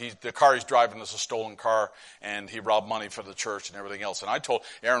the car he's driving is a stolen car, and he robbed money for the church and everything else. And I told,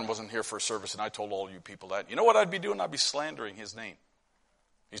 Aaron wasn't here for a service, and I told all you people that. You know what I'd be doing? I'd be slandering his name.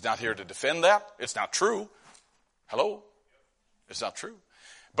 He's not here to defend that. It's not true. Hello? It's not true.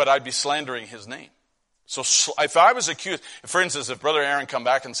 But I'd be slandering his name. So if I was accused, for instance, if Brother Aaron come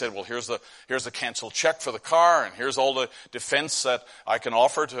back and said, well, here's the canceled check for the car, and here's all the defense that I can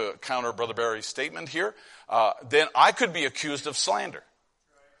offer to counter Brother Barry's statement here, then I could be accused of slander.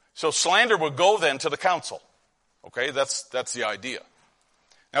 So slander would go then to the council. Okay, that's the idea.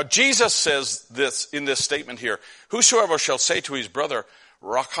 Now Jesus says this in this statement here, whosoever shall say to his brother,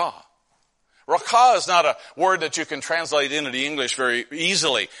 Rakah. Rakah is not a word that you can translate into the English very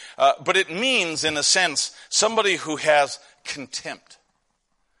easily, but it means, in a sense, somebody who has contempt.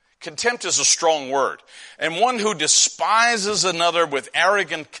 Contempt is a strong word. And one who despises another with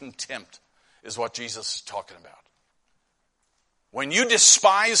arrogant contempt is what Jesus is talking about. When you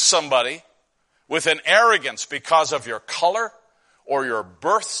despise somebody with an arrogance because of your color or your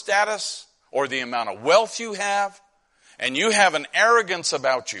birth status or the amount of wealth you have, and you have an arrogance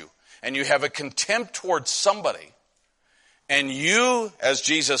about you, and you have a contempt towards somebody, and you, as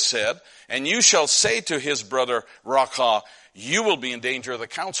Jesus said, and you shall say to his brother, Raca, you will be in danger of the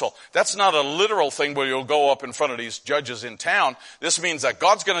council. That's not a literal thing where you'll go up in front of these judges in town. This means that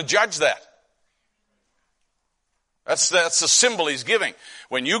God's going to judge that. That's the symbol he's giving.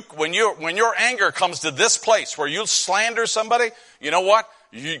 When your anger comes to this place where you slander somebody, you know what?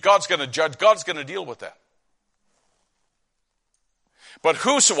 God's going to judge. God's going to deal with that. But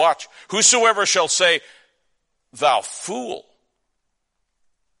whosoever shall say, thou fool,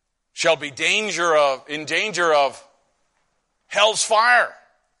 shall be in danger of hell's fire.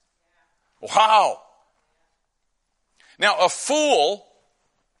 Wow. Now, a fool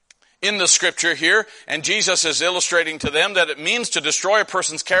in the scripture here, and Jesus is illustrating to them that it means to destroy a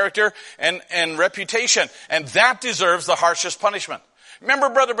person's character and reputation. And that deserves the harshest punishment. Remember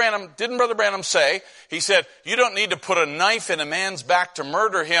didn't Brother Branham say, he said, you don't need to put a knife in a man's back to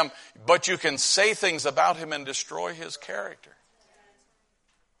murder him, but you can say things about him and destroy his character.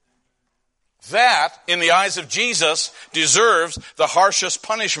 That, in the eyes of Jesus, deserves the harshest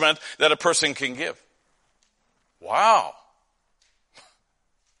punishment that a person can give. Wow.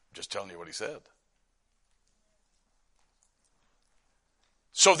 Just telling you what he said.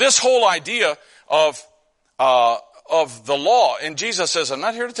 So this whole idea of the law, and Jesus says, I'm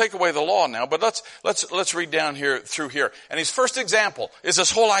not here to take away the law now, but let's read down here through here. And his first example is this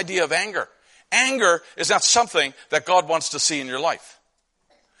whole idea of anger. Anger is not something that God wants to see in your life.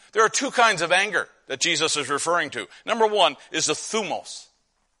 There are two kinds of anger that Jesus is referring to. Number one is the thumos.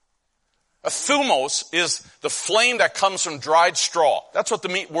 A thumos is the flame that comes from dried straw. That's what the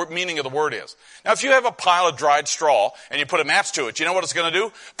meaning of the word is. Now, if you have a pile of dried straw and you put a match to it, you know what it's going to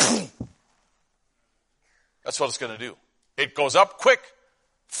do? That's what it's going to do. It goes up quick,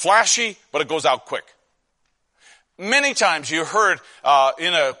 flashy, but it goes out quick. Many times you heard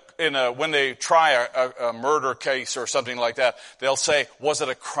when they try a murder case or something like that, they'll say, was it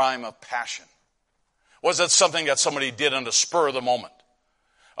a crime of passion? Was it something that somebody did on the spur of the moment?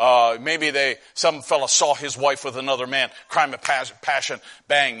 Maybe some fella saw his wife with another man, crime of passion,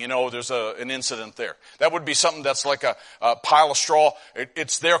 bang, there's an incident there. That would be something that's like a pile of straw.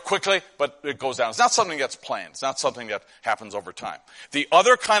 It's there quickly, but it goes down. It's not something that's planned. It's not something that happens over time. The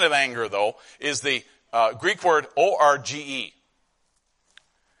other kind of anger, though, is the Greek word orge.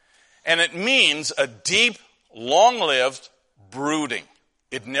 And it means a deep, long-lived brooding.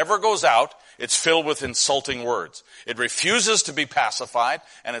 It never goes out. It's filled with insulting words. It refuses to be pacified,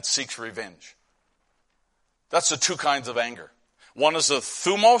 and it seeks revenge. That's the two kinds of anger. One is the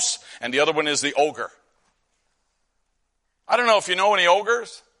thumos, and the other one is the ogre. I don't know if you know any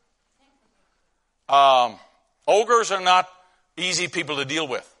ogres. Ogres are not easy people to deal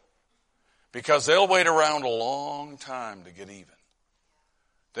with because they'll wait around a long time to get even.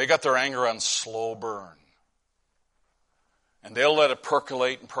 They got their anger on slow burn. And they'll let it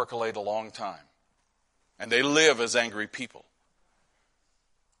percolate and percolate a long time. And they live as angry people.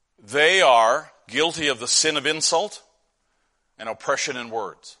 They are guilty of the sin of insult and oppression in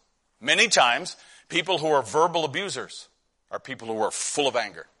words. Many times, people who are verbal abusers are people who are full of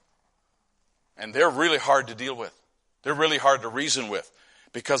anger. And they're really hard to deal with. They're really hard to reason with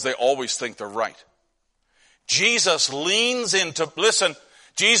because they always think they're right. Jesus leans into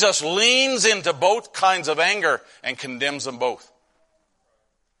both kinds of anger and condemns them both.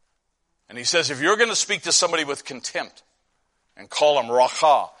 And he says, if you're going to speak to somebody with contempt and call them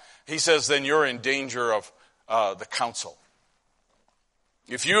racha, he says, then you're in danger of the council.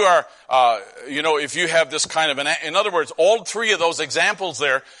 If you are, if you have this kind of in other words, all three of those examples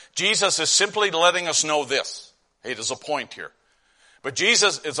there, Jesus is simply letting us know this. Hey, there's a point here. But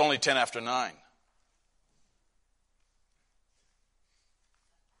Jesus, it's only 10 after 9.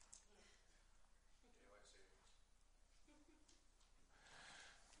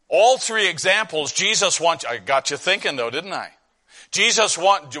 All three examples, I got you thinking though, didn't I? Jesus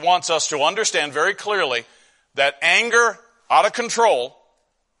wants us to understand very clearly that anger out of control,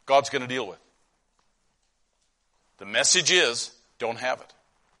 God's going to deal with. The message is, don't have it.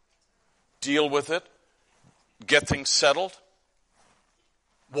 Deal with it. Get things settled.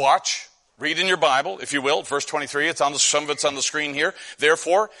 Watch. Read in your Bible, if you will, verse 23. Some of it's on the screen here.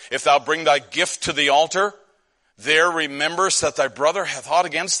 Therefore, if thou bring thy gift to the altar, there rememberest that thy brother hath aught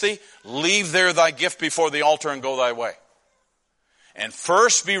against thee, leave there thy gift before the altar and go thy way. And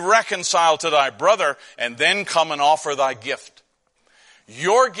first be reconciled to thy brother, and then come and offer thy gift.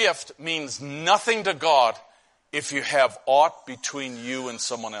 Your gift means nothing to God if you have aught between you and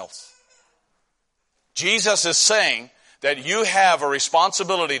someone else. Jesus is saying that you have a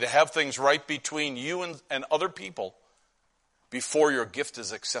responsibility to have things right between you and other people before your gift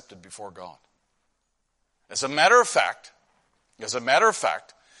is accepted before God. As a matter of fact,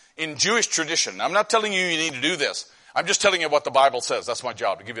 in Jewish tradition, I'm not telling you need to do this. I'm just telling you what the Bible says. That's my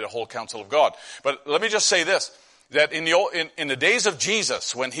job, to give you the whole counsel of God. But let me just say this, that in the days of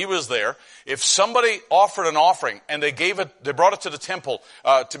Jesus, when he was there, if somebody offered an offering and they brought it to the temple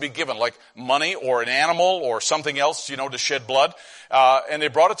to be given, like money or an animal or something else, to shed blood, and they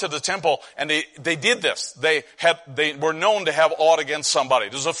brought it to the temple, and they did this. They were known to have aught against somebody.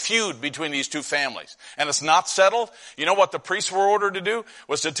 There's a feud between these two families, and it's not settled. You know what the priests were ordered to do?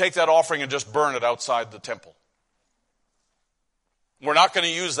 Was to take that offering and just burn it outside the temple. We're not going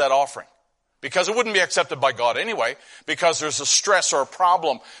to use that offering, because it wouldn't be accepted by God anyway, because there's a stress or a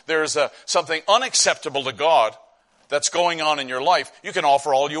problem. There's something unacceptable to God that's going on in your life. You can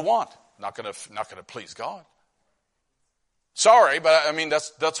offer all you want. Not going to please God. Sorry, but I mean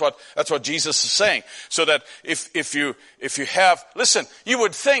that's what Jesus is saying. So that if you have, listen, you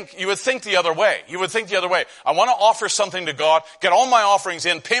would think the other way. You would think the other way. I want to offer something to God, get all my offerings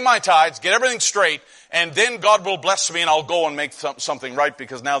in, pay my tithes, get everything straight, and then God will bless me and I'll go and make something right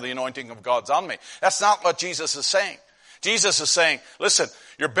because now the anointing of God's on me. That's not what Jesus is saying. Jesus is saying, listen,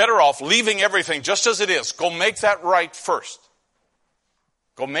 you're better off leaving everything just as it is. Go make that right first.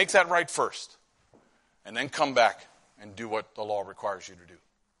 Go make that right first. And then come back and do what the law requires you to do.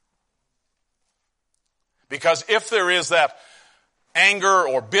 Because if there is that anger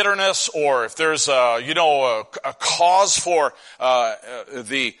or bitterness, or if there's a cause for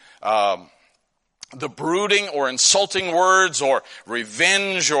the brooding or insulting words or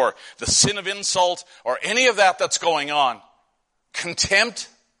revenge or the sin of insult or any of that that's going on, contempt,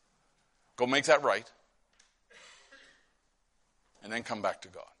 go make that right. And then come back to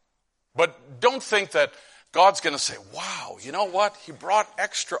God. But don't think that God's going to say, wow, you know what? He brought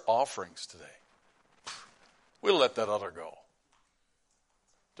extra offerings today. We'll let that other go.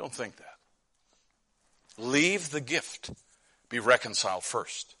 Don't think that. Leave the gift. Be reconciled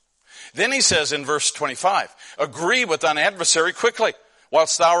first. Then he says in verse 25, agree with thine adversary quickly,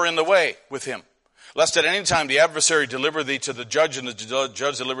 whilst thou art in the way with him. Lest at any time the adversary deliver thee to the judge, and the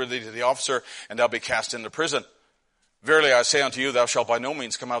judge deliver thee to the officer, and thou be cast into prison. Verily I say unto you, thou shalt by no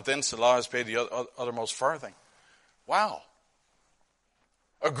means come out thence till thou hast paid the uttermost farthing. Wow.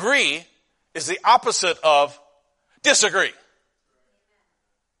 Agree is the opposite of disagree.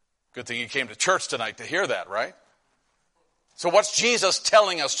 Good thing you came to church tonight to hear that, right? So what's Jesus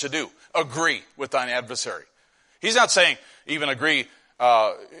telling us to do? Agree with thine adversary. He's not saying even agree,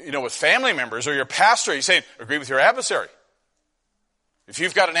 with family members or your pastor. He's saying agree with your adversary. If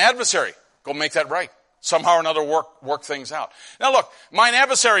you've got an adversary, go make that right. Somehow or another work things out. Now look, mine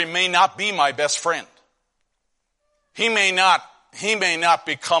adversary may not be my best friend. He may not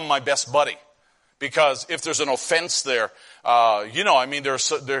become my best buddy. Because if there's an offense there,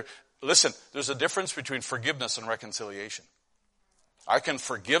 there's a difference between forgiveness and reconciliation. I can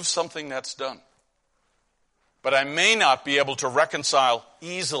forgive something that's done. But I may not be able to reconcile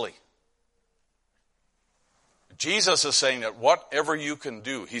easily. Jesus is saying that whatever you can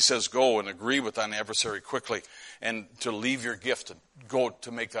do, he says, go and agree with thine adversary quickly and to leave your gift and go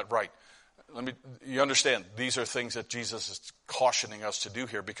to make that right. You understand, these are things that Jesus is cautioning us to do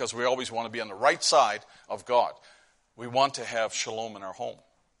here because we always want to be on the right side of God. We want to have shalom in our home.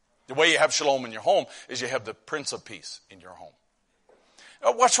 The way you have shalom in your home is you have the Prince of Peace in your home.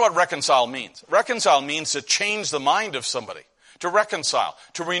 Watch what reconcile means. Reconcile means to change the mind of somebody, to reconcile,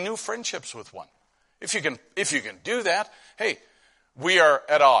 to renew friendships with one. If you can do that, hey, we are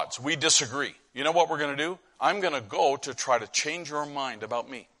at odds. We disagree. You know what we're going to do? I'm going to go to try to change your mind about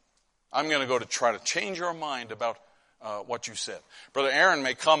me. I'm going to go to try to change your mind about what you said. Brother Aaron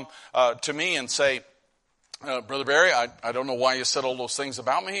may come to me and say, Brother Barry, I don't know why you said all those things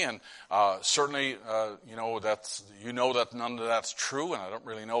about me, and certainly, that none of that's true, and I don't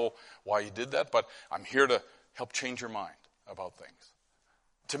really know why you did that, but I'm here to help change your mind about things.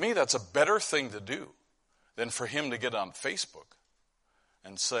 To me, that's a better thing to do than for him to get on Facebook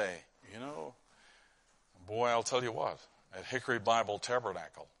and say, boy, I'll tell you what, at Hickory Bible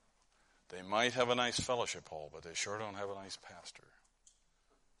Tabernacle, they might have a nice fellowship hall, but they sure don't have a nice pastor.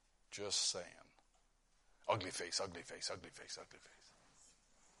 Just saying. Ugly face, ugly face, ugly face, ugly face.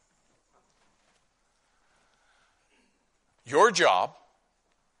 Your job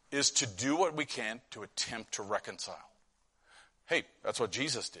is to do what we can to attempt to reconcile. Hey, that's what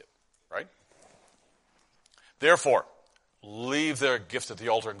Jesus did, right? Therefore, leave their gift at the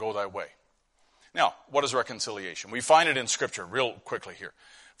altar and go thy way. Now, what is reconciliation? We find it in Scripture real quickly here.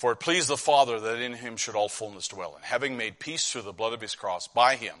 For it pleased the Father that in him should all fullness dwell, and having made peace through the blood of his cross,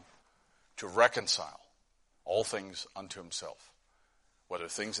 by him to reconcile all things unto himself, whether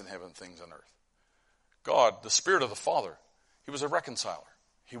things in heaven, things on earth. God, the Spirit of the Father, he was a reconciler.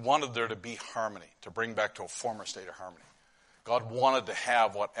 He wanted there to be harmony, to bring back to a former state of harmony. God wanted to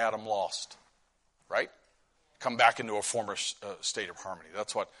have what Adam lost, right? Come back into a former state of harmony.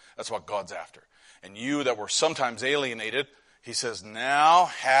 That's what God's after. And you that were sometimes alienated, he says, now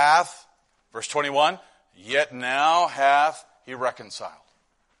hath, verse 21, yet now hath he reconciled.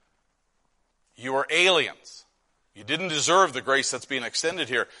 You were aliens. You didn't deserve the grace that's being extended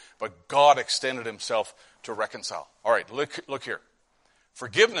here, but God extended himself to reconcile. All right, look here.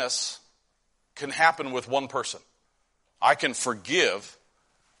 Forgiveness can happen with one person. I can forgive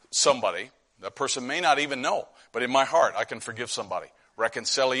somebody. That person may not even know, but in my heart, I can forgive somebody.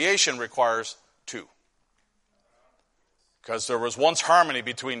 Reconciliation requires two. Because there was once harmony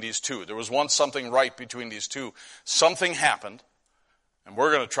between these two. There was once something right between these two. Something happened, and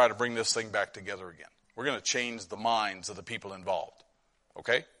we're going to try to bring this thing back together again. We're going to change the minds of the people involved.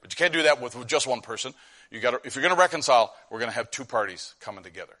 Okay? But you can't do that with just one person. If you're going to reconcile, we're going to have two parties coming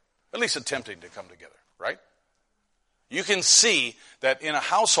together. At least attempting to come together, right? You can see that in a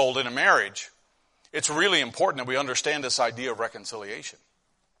household, in a marriage, it's really important that we understand this idea of reconciliation.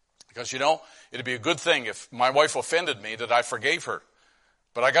 Because, it'd be a good thing if my wife offended me that I forgave her.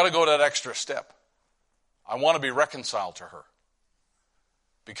 But I got to go that extra step. I want to be reconciled to her.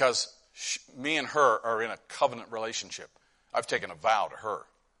 Because me and her are in a covenant relationship. I've taken a vow to her.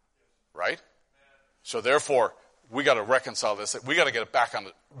 Right? So therefore, we got to reconcile this. We got to get it back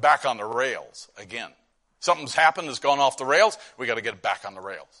on the rails again. Something's happened, it's gone off the rails. We got to get it back on the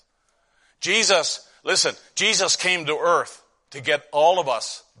rails. Jesus came to earth to get all of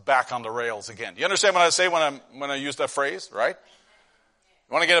us back on the rails again. You understand what I say when I use that phrase, right?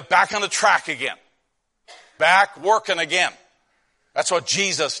 You want to get it back on the track again. Back working again. That's what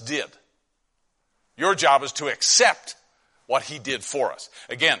Jesus did. Your job is to accept what he did for us.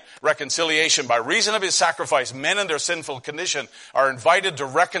 Again, reconciliation. By reason of his sacrifice, men in their sinful condition are invited to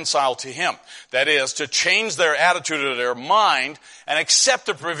reconcile to him. That is, to change their attitude or their mind and accept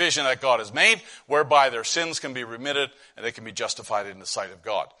the provision that God has made, whereby their sins can be remitted and they can be justified in the sight of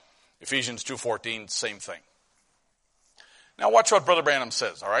God. Ephesians 2:14, same thing. Now watch what Brother Branham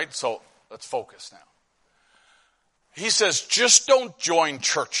says, all right? So let's focus now. He says, just don't join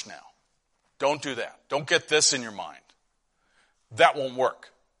church now. Don't do that. Don't get this in your mind. That won't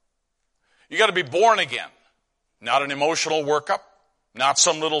work. You got to be born again. Not an emotional workup. Not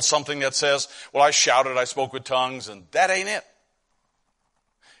some little something that says, well, I shouted, I spoke with tongues, and that ain't it.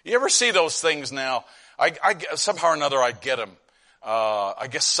 You ever see those things now? I somehow or another I get them. I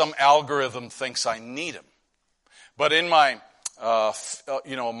guess some algorithm thinks I need them. But in my,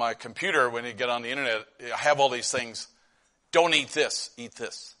 my computer, when you get on the internet, I have all these things. Don't eat this, eat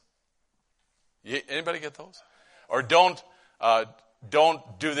this. Anybody get those? Or don't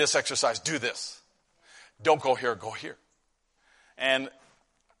do this exercise, do this. Don't go here, go here. And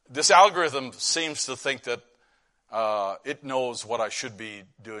this algorithm seems to think that it knows what I should be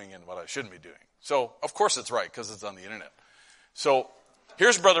doing and what I shouldn't be doing. So, of course it's right, because it's on the internet. So,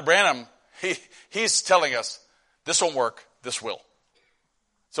 here's Brother Branham. He's telling us, this won't work, this will.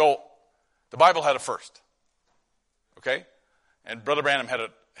 So, the Bible had it first. Okay? And Brother Branham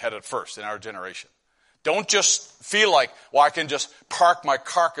had it first in our generation. Don't just feel like, well, I can just park my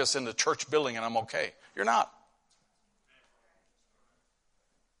carcass in the church building and I'm okay. You're not.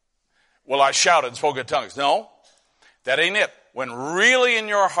 Well, I shouted and spoke in tongues. No, that ain't it. When really in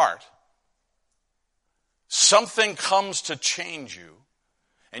your heart, something comes to change you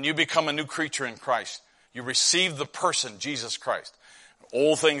and you become a new creature in Christ. You receive the person, Jesus Christ.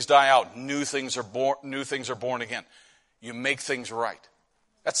 Old things die out. New things are born again. You make things right.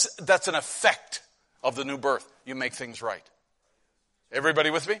 That's an effect of the new birth. You make things right.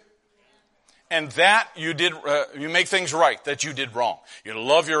 Everybody with me? And that you make things right that you did wrong. You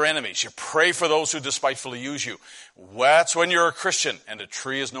love your enemies. You pray for those who despitefully use you. That's when you're a Christian, and a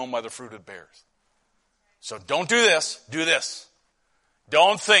tree is known by the fruit it bears. So don't do this. Do this.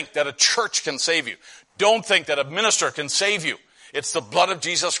 Don't think that a church can save you. Don't think that a minister can save you. It's the blood of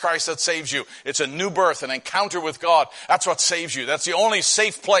Jesus Christ that saves you. It's a new birth, an encounter with God. That's what saves you. That's the only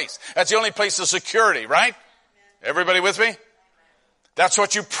safe place. That's the only place of security, right? Everybody with me? That's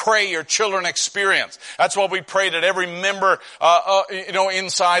what you pray your children experience. That's what we pray that every member,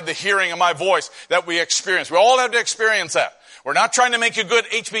 inside the hearing of my voice, that we experience. We all have to experience that. We're not trying to make you good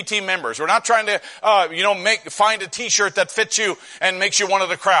HBT members. We're not trying to, find a t-shirt that fits you and makes you one of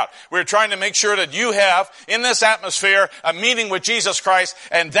the crowd. We're trying to make sure that you have, in this atmosphere, a meeting with Jesus Christ,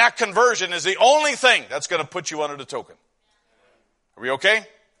 and that conversion is the only thing that's going to put you under the token. Are we okay?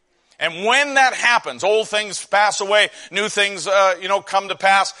 And when that happens, old things pass away, new things, come to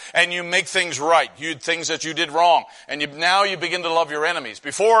pass, and you make things right. Things that you did wrong. And now you begin to love your enemies.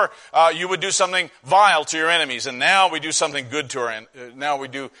 Before, you would do something vile to your enemies, and now we do something good to now we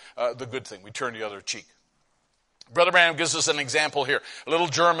do the good thing. We turn the other cheek. Brother Branham gives us an example here. A little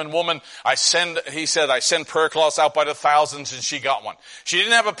German woman, he said, I send prayer cloths out by the thousands, and she got one. She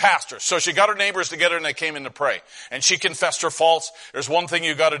didn't have a pastor, so she got her neighbors together and they came in to pray. And she confessed her faults. There's one thing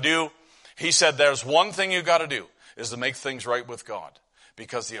you got to do. He said, there's one thing you got to do, is to make things right with God.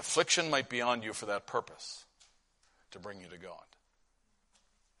 Because the affliction might be on you for that purpose, to bring you to God.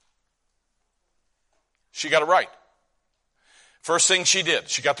 She got it right. First thing she did,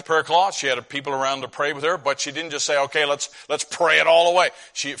 she got the prayer cloth. She had people around to pray with her, but she didn't just say, okay, let's pray it all away.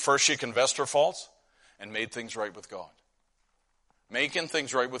 She confessed her faults and made things right with God. Making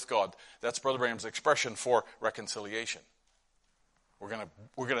things right with God. That's Brother Branham's expression for reconciliation. We're going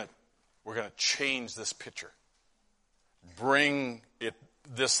to change this picture. Bring it.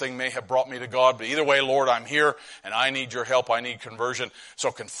 This thing may have brought me to God, but either way, Lord, I'm here and I need your help. I need conversion.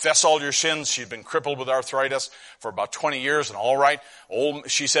 So confess all your sins. She'd been crippled with arthritis for about 20 years, and all right.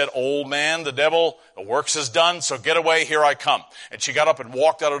 She said, old man, the devil, the works is done, so get away, here I come. And she got up and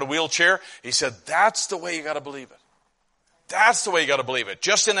walked out of the wheelchair. He said, that's the way you got to believe it. That's the way you got to believe it.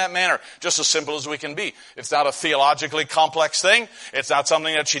 Just in that manner, just as simple as we can be. It's not a theologically complex thing. It's not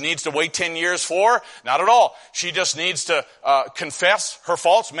something that she needs to wait 10 years for. Not at all. She just needs to confess her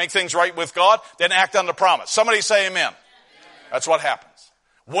faults, make things right with God, then act on the promise. Somebody say amen. Amen. That's what happens.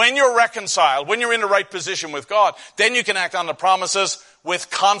 When you're reconciled, when you're in the right position with God, then you can act on the promises with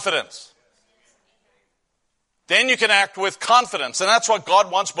confidence. Then you can act with confidence. And that's what God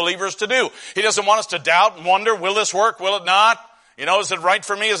wants believers to do. He doesn't want us to doubt and wonder, will this work? Will it not? Is it right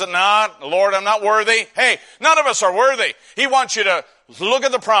for me? Is it not? Lord, I'm not worthy. Hey, none of us are worthy. He wants you to look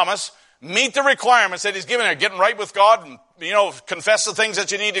at the promise, meet the requirements that He's given you, getting right with God, and, confess the things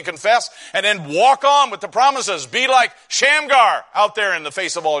that you need to confess, and then walk on with the promises. Be like Shamgar out there in the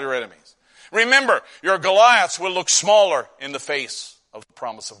face of all your enemies. Remember, your Goliaths will look smaller in the face of the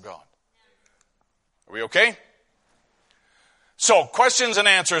promise of God. Are we okay? So, questions and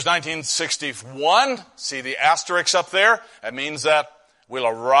answers, 1961. See the asterisk up there? That means that we'll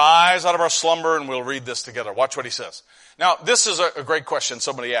arise out of our slumber and we'll read this together. Watch what he says. Now, this is a great question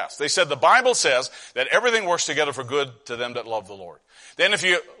somebody asked. They said the Bible says that everything works together for good to them that love the Lord. Then if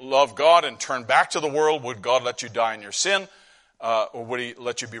you love God and turn back to the world, would God let you die in your sin? Or would He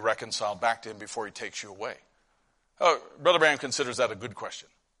let you be reconciled back to Him before He takes you away? Brother Branham considers that a good question.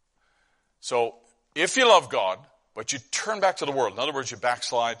 So, if you love God, but you turn back to the world, in other words, you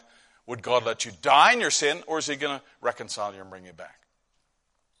backslide, would God let you die in your sin, or is He going to reconcile you and bring you back?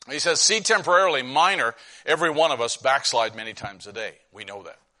 He says, see, temporarily, minor, every one of us backslide many times a day. We know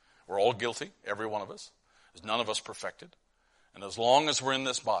that. We're all guilty, every one of us. There's none of us perfected. And as long as we're in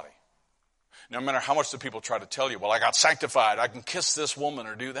this body, no matter how much the people try to tell you, well, I got sanctified, I can kiss this woman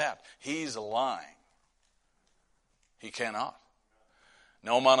or do that, he's lying. He cannot.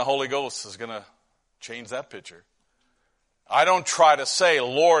 No amount of Holy Ghost is going to change that picture. I don't try to say,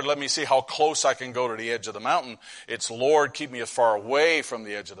 Lord, let me see how close I can go to the edge of the mountain. It's, Lord, keep me as far away from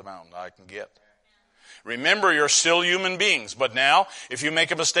the edge of the mountain I can get. Remember, you're still human beings. But now, if you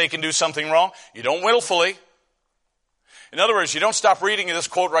make a mistake and do something wrong, you don't willfully. In other words, you don't stop reading this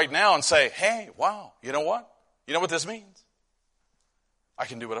quote right now and say, hey, wow, you know what? You know what this means? I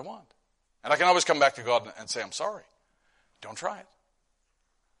can do what I want. And I can always come back to God and say, I'm sorry. Don't try it.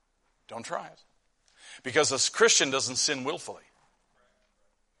 Don't try it. Because a Christian doesn't sin willfully.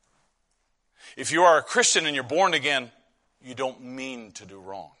 If you are a Christian and you're born again, you don't mean to do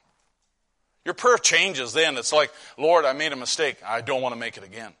wrong. Your prayer changes then. It's like, Lord, I made a mistake. I don't want to make it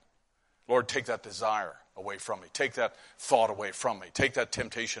again. Lord, take that desire away from me. Take that thought away from me. Take that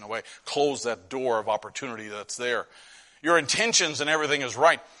temptation away. Close that door of opportunity that's there. Your intentions and everything is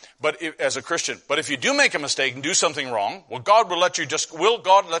right, but as a Christian. But if you do make a mistake and do something wrong, will God let you just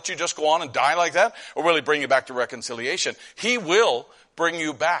go on and die like that? Or will He bring you back to reconciliation? He will bring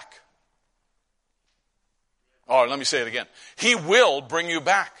you back. Oh, let me say it again. He will bring you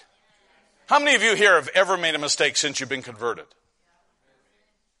back. How many of you here have ever made a mistake since you've been converted?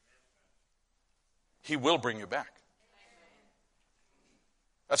 He will bring you back.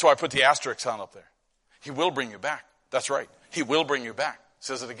 That's why I put the asterisk sign up there. He will bring you back. That's right. He will bring you back.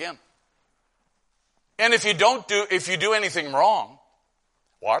 Says it again. And if you do anything wrong,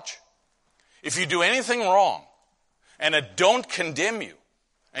 watch. If you do anything wrong and it don't condemn you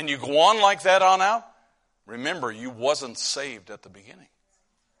and you go on like that on out, remember you wasn't saved at the beginning.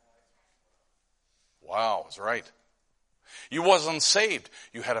 Wow, I was right. You wasn't saved.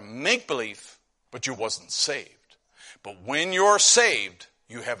 You had a make-believe, but you wasn't saved. But when you're saved,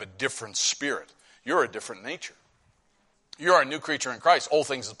 you have a different spirit. You're a different nature. You're a new creature in Christ. Old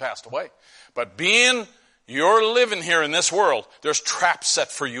things have passed away. But you're living here in this world, there's traps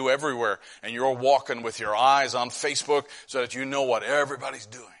set for you everywhere. And you're walking with your eyes on Facebook so that you know what everybody's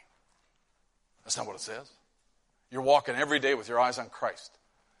doing. That's not what it says. You're walking every day with your eyes on Christ.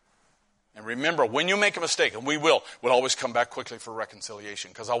 And remember, when you make a mistake, and we'll always come back quickly for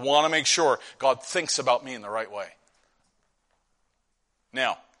reconciliation, because I want to make sure God thinks about me in the right way.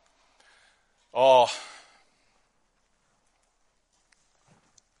 Now, it's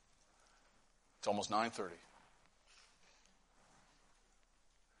almost 9:30.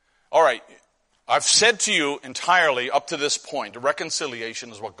 All right, I've said to you entirely up to this point,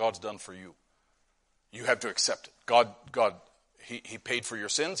 reconciliation is what God's done for you. You have to accept it. God, He paid for your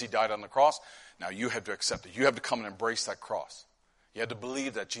sins. He died on the cross. Now you have to accept it. You have to come and embrace that cross. You have to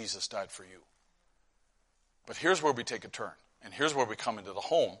believe that Jesus died for you. But here's where we take a turn. And here's where we come into the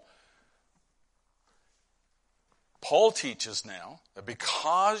home. Paul teaches now that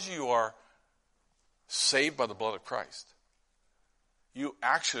because you are saved by the blood of Christ, you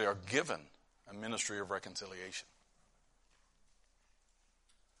actually are given a ministry of reconciliation.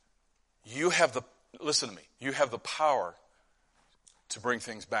 Listen to me, you have the power to bring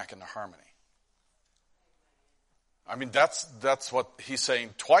things back into harmony. I mean, that's what he's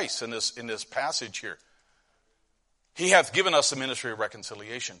saying twice in this passage here. He hath given us the ministry of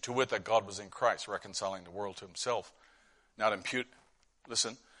reconciliation, to wit that God was in Christ, reconciling the world to himself, not imputing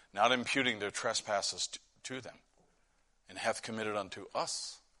their trespasses to them, and hath committed unto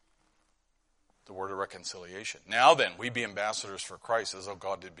us the word of reconciliation. Now then, we be ambassadors for Christ, as though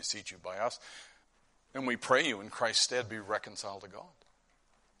God did beseech you by us. And we pray you in Christ's stead be reconciled to God.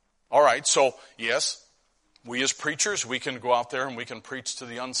 All right, so yes, we as preachers, we can go out there and we can preach to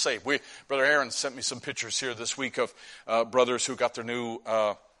the unsaved. Brother Aaron sent me some pictures here this week of brothers who got their new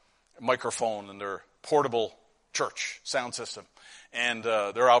microphone and their portable church sound system. And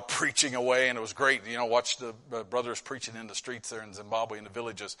they're out preaching away, and it was great. Watch the brothers preaching in the streets there in Zimbabwe, in the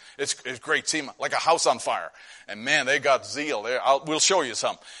villages. It's great. See, like a house on fire. And man, they got zeal. We'll show you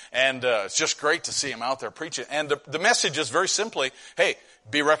some. And it's just great to see them out there preaching. And the message is very simply, hey,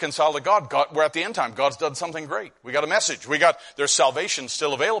 be reconciled to God. We're at the end time. God's done something great. We got a message. There's salvation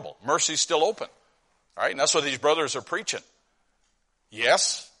still available. Mercy's still open. All right, and that's what these brothers are preaching.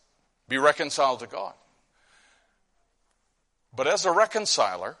 Yes, be reconciled to God. But as a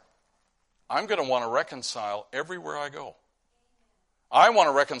reconciler, I'm going to want to reconcile everywhere I go. I want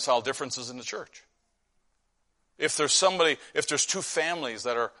to reconcile differences in the church. If there's two families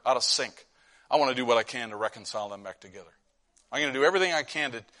that are out of sync, I want to do what I can to reconcile them back together. I'm going to do everything I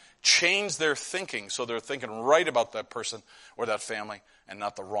can to change their thinking so they're thinking right about that person or that family and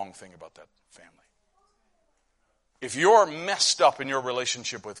not the wrong thing about that family. If you're messed up in your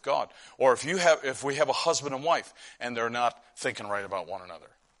relationship with God, or if we have a husband and wife and they're not thinking right about one another.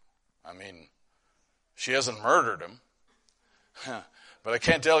 I mean, she hasn't murdered him, but I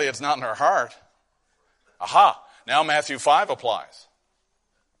can't tell you it's not in her heart. Aha, now Matthew 5 applies.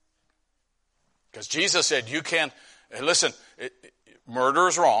 Because Jesus said you can't, listen, murder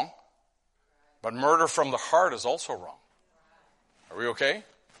is wrong, but murder from the heart is also wrong. Are we okay?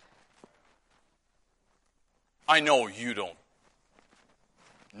 I know you don't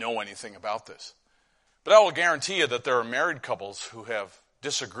know anything about this, but I will guarantee you that there are married couples who have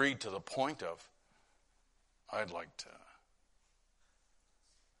disagreed to the point of, I'd like to.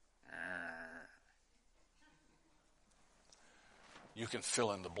 You can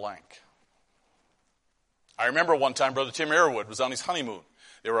fill in the blank. I remember one time Brother Tim Airwood was on his honeymoon.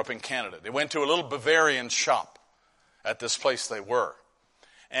 They were up in Canada. They went to a little Bavarian shop at this place they were.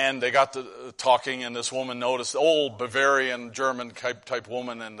 And they got to talking, and this woman noticed, old Bavarian German type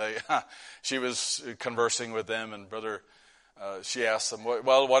woman, and she was conversing with them. And she asked them,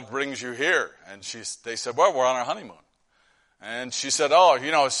 "Well, what brings you here?" And they said, "Well, we're on our honeymoon." And she said, "Oh,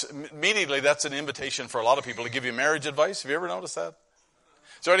 immediately that's an invitation for a lot of people to give you marriage advice. Have you ever noticed that?"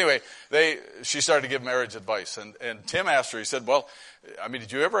 So anyway, she started to give marriage advice, and Tim asked her. He said, "Well, I mean,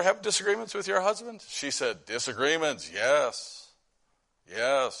 did you ever have disagreements with your husband?" She said, "Disagreements, yes."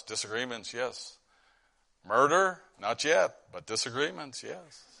 Yes, disagreements, yes. Murder, not yet, but disagreements,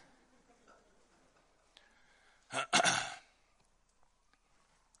 yes.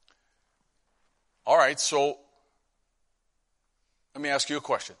 All right, so let me ask you a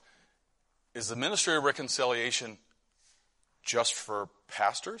question. Is the ministry of reconciliation just for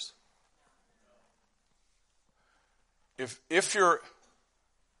pastors? If you're,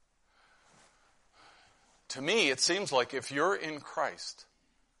 to me, it seems like if you're in Christ,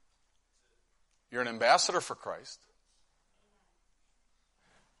 you're an ambassador for Christ,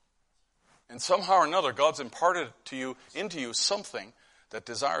 and somehow or another, God's imparted to you, into you, something that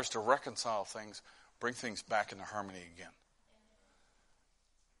desires to reconcile things, bring things back into harmony again.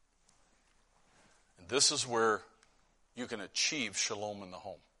 And this is where you can achieve shalom in the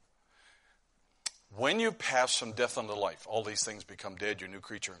home. When you pass from death unto life, all these things become dead, you're a new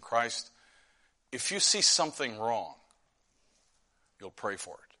creature in Christ. If you see something wrong, you'll pray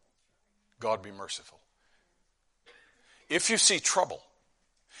for it. God be merciful. If you see trouble,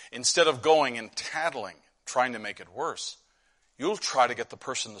 instead of going and tattling, trying to make it worse, you'll try to get the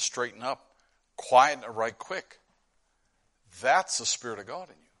person to straighten up, quieten it right quick. That's the Spirit of God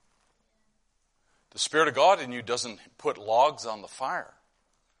in you. The Spirit of God in you doesn't put logs on the fire.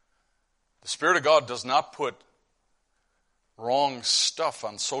 The Spirit of God does not put wrong stuff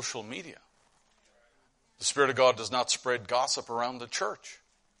on social media. The Spirit of God does not spread gossip around the church.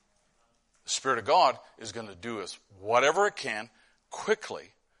 The Spirit of God is going to do is whatever it can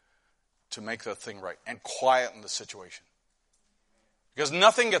quickly to make that thing right and quieten the situation. Because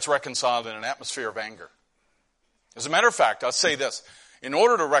nothing gets reconciled in an atmosphere of anger. As a matter of fact, I'll say this. In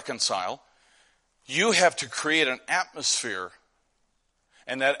order to reconcile, you have to create an atmosphere,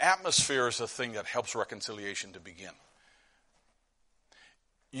 and that atmosphere is the thing that helps reconciliation to begin.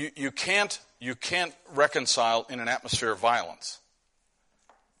 You can't reconcile in an atmosphere of violence.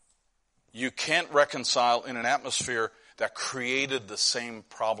 You can't reconcile in an atmosphere that created the same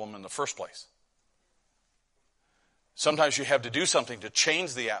problem in the first place. Sometimes you have to do something to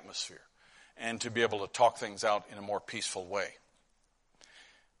change the atmosphere and to be able to talk things out in a more peaceful way.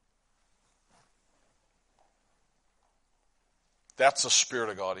 That's the Spirit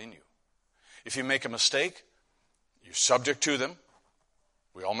of God in you. If you make a mistake, you're subject to them.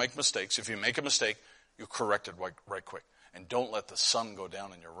 We all make mistakes. If you make a mistake, you correct it right quick. And don't let the sun go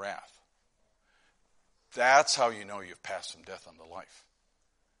down in your wrath. That's how you know you've passed from death unto life.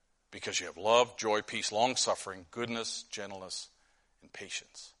 Because you have love, joy, peace, long-suffering, goodness, gentleness, and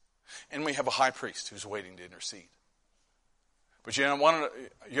patience. And we have a high priest who's waiting to intercede. But you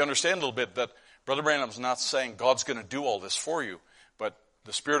understand a little bit that Brother Branham's not saying God's going to do all this for you, but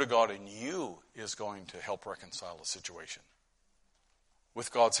the Spirit of God in you is going to help reconcile the situation.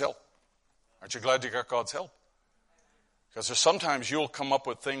 With God's help. Aren't you glad you got God's help? Because there's sometimes you'll come up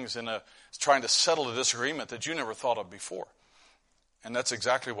with things trying to settle a disagreement that you never thought of before. And that's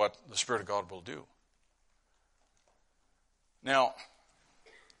exactly what the Spirit of God will do. Now,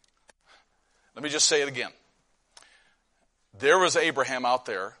 let me just say it again. There was Abraham out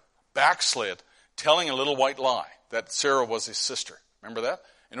there, backslid, telling a little white lie that Sarah was his sister. Remember that?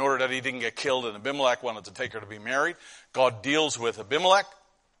 In order that he didn't get killed and Abimelech wanted to take her to be married. God deals with Abimelech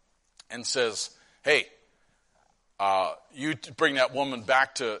and says, hey, you bring that woman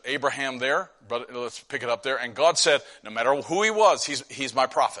back to Abraham there, but let's pick it up there. And God said, no matter who he was, he's my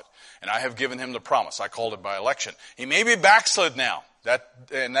prophet. And I have given him the promise. I called it by election. He may be backslid now.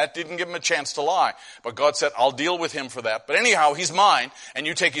 And that didn't give him a chance to lie. But God said, I'll deal with him for that. But anyhow, he's mine, and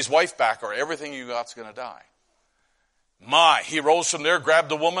you take his wife back or everything you got's going to die. He rose from there, grabbed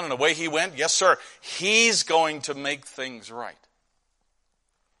the woman, and away he went. Yes, sir. He's going to make things right.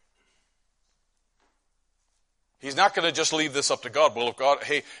 He's not going to just leave this up to God. Well,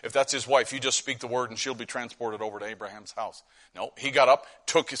 if that's his wife, you just speak the word and she'll be transported over to Abraham's house. No, he got up,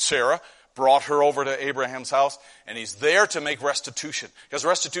 took Sarah, brought her over to Abraham's house, and he's there to make restitution. Because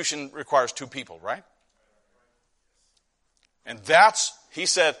restitution requires two people, right? And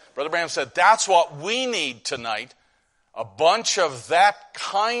Brother Branham said, that's what we need tonight. A bunch of that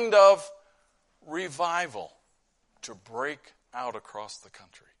kind of revival to break out across the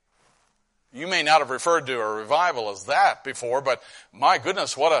country. You may not have referred to a revival as that before, but my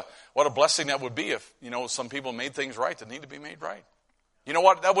goodness, what a blessing that would be if, some people made things right that need to be made right. You know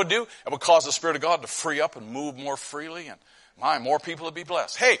what that would do? It would cause the Spirit of God to free up and move more freely, and more people would be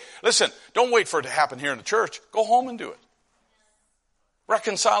blessed. Hey, listen, don't wait for it to happen here in the church. Go home and do it.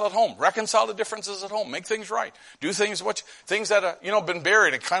 Reconcile at home. Reconcile the differences at home. Make things right. Do things that have been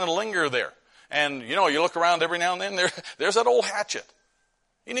buried and kind of linger there. And you look around every now and then. There's that old hatchet.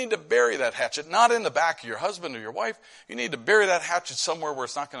 You need to bury that hatchet, not in the back of your husband or your wife. You need to bury that hatchet somewhere where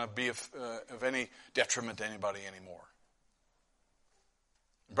it's not going to be of any detriment to anybody anymore.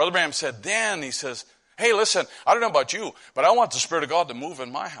 Brother Branham said, then he says, Hey, listen, I don't know about you, but I want the Spirit of God to move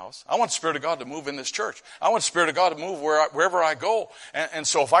in my house. I want the Spirit of God to move in this church. I want the Spirit of God to move wherever I go. And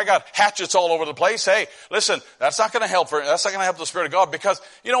so if I got hatchets all over the place, hey, listen, that's not going to help that's not going to help the Spirit of God, because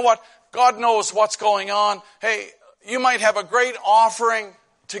you know what? God knows what's going on. Hey, you might have a great offering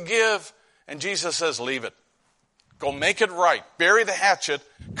to give, and Jesus says, leave it. Go make it right. Bury the hatchet,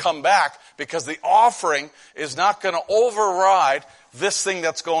 come back, because the offering is not going to override this thing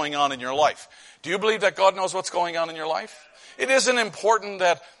that's going on in your life. Do you believe that God knows what's going on in your life? It isn't important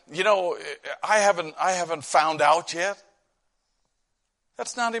that, I haven't found out yet.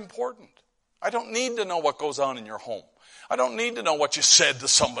 That's not important. I don't need to know what goes on in your home. I don't need to know what you said to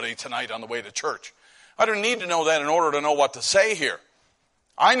somebody tonight on the way to church. I don't need to know that in order to know what to say here.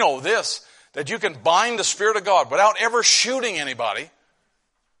 I know this, that you can bind the Spirit of God without ever shooting anybody,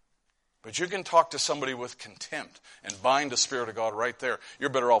 but you can talk to somebody with contempt and bind the Spirit of God right there. You're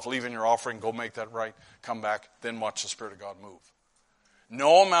better off leaving your offering, go make that right, come back, then watch the Spirit of God move.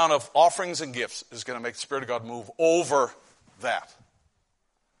 No amount of offerings and gifts is going to make the Spirit of God move over that.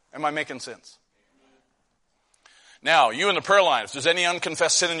 Am I making sense? Now, you in the prayer line, if there's any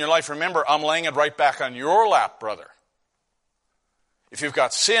unconfessed sin in your life, remember, I'm laying it right back on your lap, brother. If you've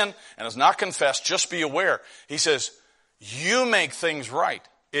got sin and is not confessed, just be aware. He says, you make things right.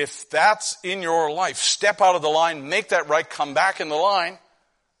 If that's in your life, step out of the line, make that right, come back in the line.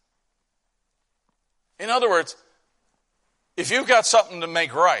 In other words, if you've got something to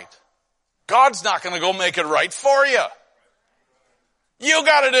make right, God's not going to go make it right for you. You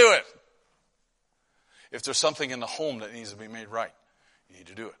got to do it. If there's something in the home that needs to be made right, you need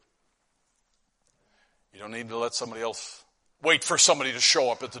to do it. You don't need to let somebody else wait for somebody to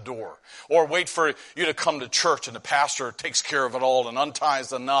show up at the door, or wait for you to come to church and the pastor takes care of it all and unties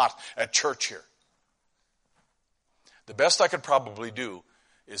the knot at church here. The best I could probably do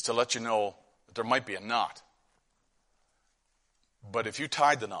is to let you know that there might be a knot. But if you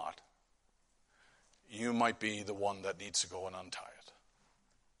tied the knot, you might be the one that needs to go and untie it.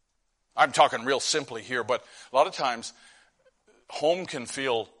 I'm talking real simply here, but a lot of times home can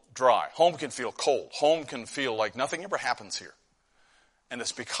feel dry. Home can feel cold. Home can feel like nothing ever happens here. And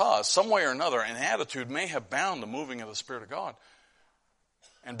it's because, some way or another, an attitude may have bound the moving of the Spirit of God.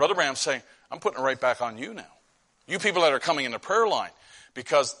 And Brother Branham's saying, I'm putting it right back on you now. You people that are coming in the prayer line,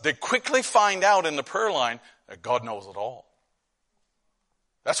 because they quickly find out in the prayer line that God knows it all.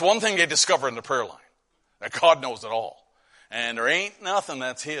 That's one thing they discover in the prayer line, that God knows it all. And there ain't nothing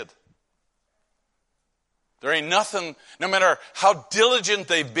that's hid. There ain't nothing, no matter how diligent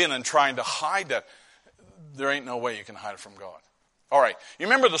they've been in trying to hide that, there ain't no way you can hide it from God. All right, you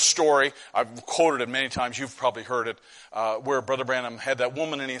remember the story, I've quoted it many times, you've probably heard it, where Brother Branham had that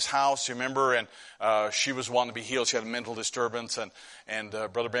woman in his house, you remember, and she was wanting to be healed, she had a mental disturbance, and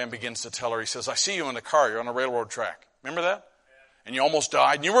Brother Branham begins to tell her, he says, I see you in the car, you're on a railroad track. Remember that? And you almost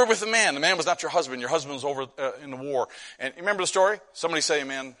died, and you were with the man was not your husband was over in the war. And you remember the story? Somebody say,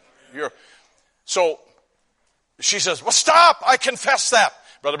 amen. So, she says, well, stop, I confess that.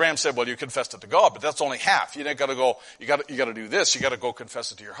 Brother Branham said, well, you confessed it to God, but that's only half. You got to go, you got to do this. You got to go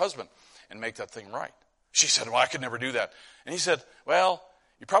confess it to your husband and make that thing right. She said, well, I could never do that. And he said, well,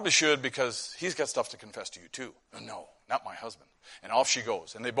 you probably should, because he's got stuff to confess to you too. No, not my husband. And off she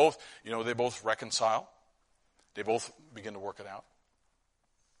goes. And they both reconcile. They both begin to work it out.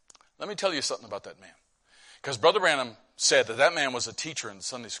 Let me tell you something about that man. Because Brother Branham said that man was a teacher in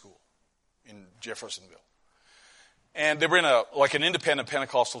Sunday school in Jeffersonville. And they were in an independent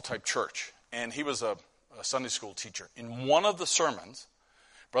Pentecostal type church. And he was a Sunday school teacher. In one of the sermons,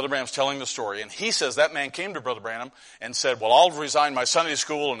 Brother Branham's telling the story, and he says that man came to Brother Branham and said, well, I'll resign my Sunday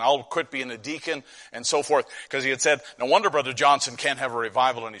school and I'll quit being a deacon and so forth. Because he had said, no wonder Brother Johnson can't have a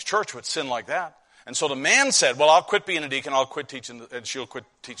revival in his church with sin like that. And so the man said, well, I'll quit being a deacon, I'll quit teaching, and she'll quit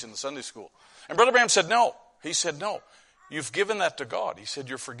teaching the Sunday school. And Brother Branham said, no. He said, no. You've given that to God. He said,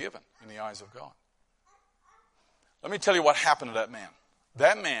 you're forgiven in the eyes of God. Let me tell you what happened to that man.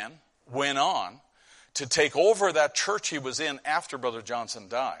 That man went on to take over that church he was in after Brother Johnson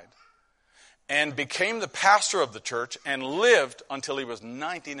died and became the pastor of the church and lived until he was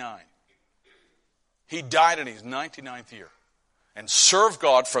 99. He died in his 99th year and served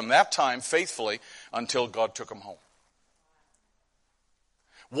God from that time faithfully until God took him home.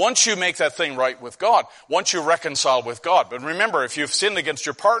 Once you make that thing right with God, once you reconcile with God. But remember, if you've sinned against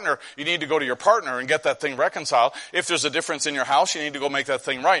your partner, you need to go to your partner and get that thing reconciled. If there's a difference in your house, you need to go make that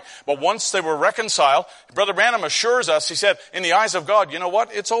thing right. But once they were reconciled, Brother Branham assures us, he said, in the eyes of God, you know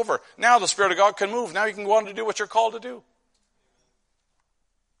what? It's over. Now the Spirit of God can move. Now you can go on to do what you're called to do.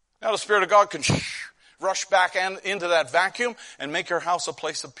 Now the Spirit of God can rush back into that vacuum and make your house a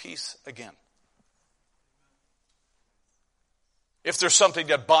place of peace again. If there's something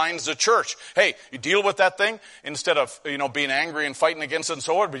that binds the church, hey, you deal with that thing instead of, being angry and fighting against it and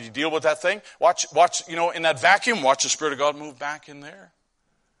so on, but you deal with that thing. Watch, in that vacuum, watch the Spirit of God move back in there.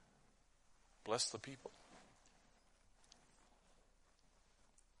 Bless the people.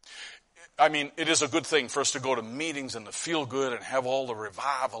 I mean, it is a good thing for us to go to meetings and to feel good and have all the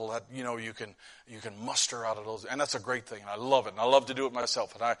revival that, you can muster out of those. And that's a great thing. And I love it. And I love to do it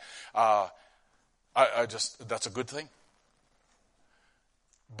myself. And that's a good thing.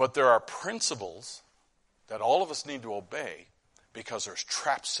 But there are principles that all of us need to obey because there's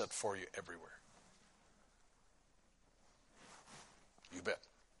traps set for you everywhere. You bet.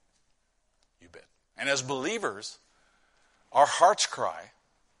 You bet. And as believers, our heart's cry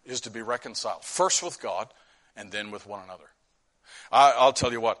is to be reconciled, first with God and then with one another. I'll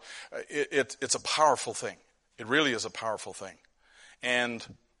tell you what, it's a powerful thing. It really is a powerful thing. And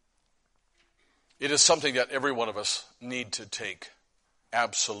it is something that every one of us need to take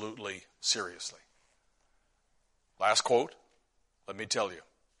absolutely seriously. Last quote, let me tell you,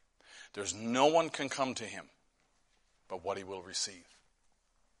 there's no one can come to him but what he will receive.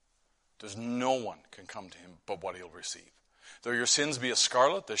 There's no one can come to him but what he'll receive. Though your sins be as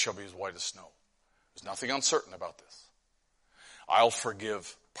scarlet, they shall be as white as snow. There's nothing uncertain about this. I'll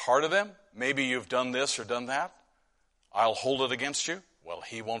forgive part of them. Maybe you've done this or done that. I'll hold it against you. Well,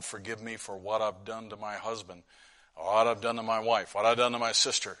 he won't forgive me for what I've done to my husband, or what I've done to my wife, what I've done to my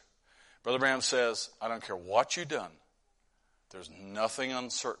sister. Brother Branham says, I don't care what you've done. There's nothing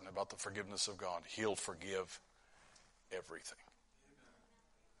uncertain about the forgiveness of God. He'll forgive everything.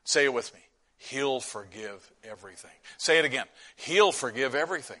 Say it with me. He'll forgive everything. Say it again. He'll forgive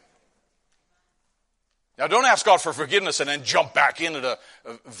everything. Now, don't ask God for forgiveness and then jump back into the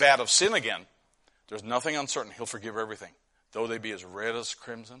vat of sin again. There's nothing uncertain. He'll forgive everything. Though they be as red as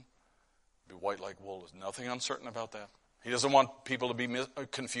crimson, be white like wool. There's nothing uncertain about that. He doesn't want people to be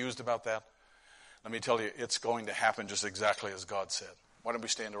confused about that. Let me tell you, it's going to happen just exactly as God said. Why don't we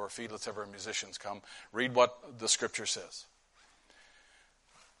stand to our feet? Let's have our musicians come. Read what the Scripture says.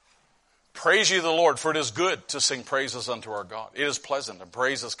 Praise ye the Lord, for it is good to sing praises unto our God. It is pleasant, and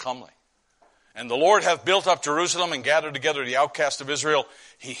praise is comely. And the Lord hath built up Jerusalem, and gathered together the outcast of Israel.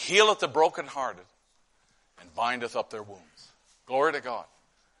 He healeth the brokenhearted, and bindeth up their wounds. Glory to God.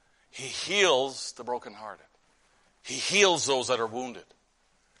 He heals the brokenhearted. He heals those that are wounded.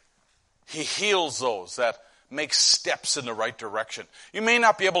 He heals those that make steps in the right direction. You may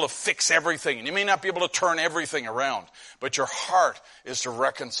not be able to fix everything, and you may not be able to turn everything around, but your heart is to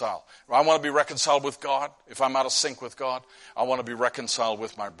reconcile. I want to be reconciled with God if I'm out of sync with God. I want to be reconciled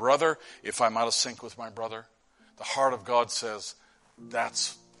with my brother if I'm out of sync with my brother. The heart of God says,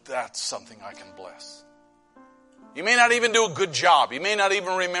 that's something I can bless. You may not even do a good job. You may not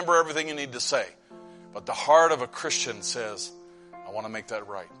even remember everything you need to say. But the heart of a Christian says, I want to make that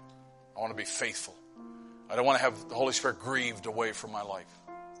right. I want to be faithful. I don't want to have the Holy Spirit grieved away from my life.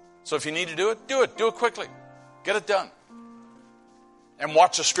 So if you need to do it. Do it quickly. Get it done. And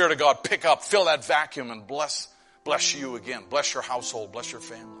watch the Spirit of God pick up, fill that vacuum, and bless you again. Bless your household. Bless your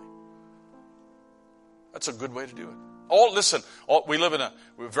family. That's a good way to do it. We live in a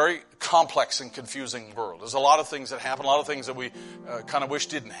very complex and confusing world. There's a lot of things that happen, a lot of things that we kind of wish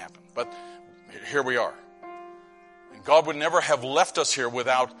didn't happen. But here we are. And God would never have left us here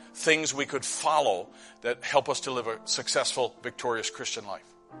without things we could follow that help us to live a successful, victorious Christian life.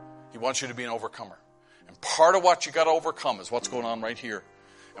 He wants you to be an overcomer. And part of what you got to overcome is what's going on right here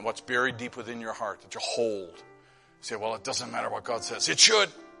and what's buried deep within your heart that you hold. You say, well, it doesn't matter what God says. It should.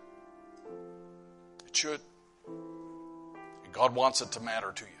 It should. And God wants it to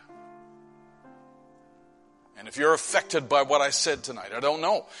matter to you. And if you're affected by what I said tonight, I don't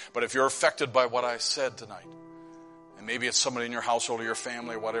know, but if you're affected by what I said tonight, and maybe it's somebody in your household or your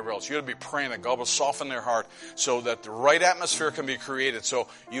family or whatever else, you ought to be praying that God will soften their heart so that the right atmosphere can be created so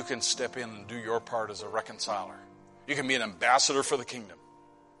you can step in and do your part as a reconciler. You can be an ambassador for the kingdom.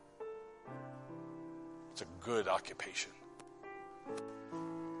 It's a good occupation.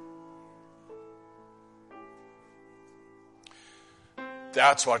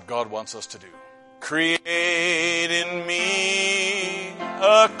 That's what God wants us to do. Create in me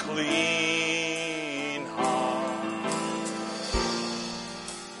a clean heart,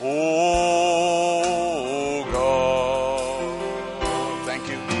 oh God. Thank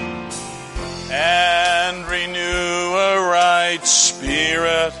you. And renew a right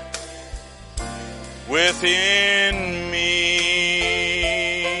spirit within me.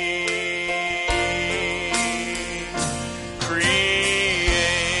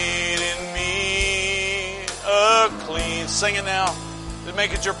 Sing it now.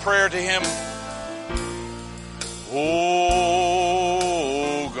 Make it your prayer to Him. Oh,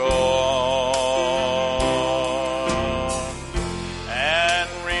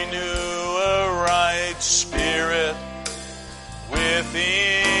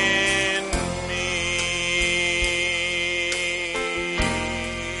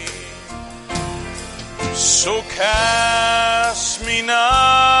 So cast me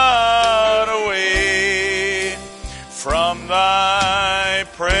not away from thy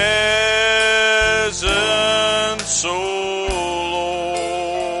presence, O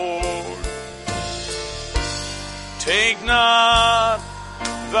Lord. Take not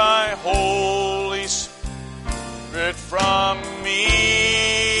thy Holy Spirit from me.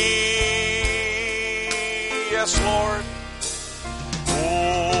 Yes, Lord.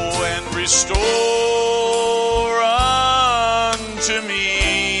 Oh, and restore unto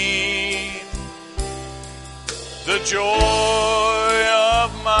me the joy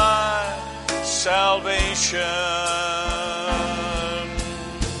of my salvation,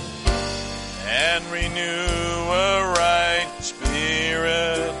 and renew a right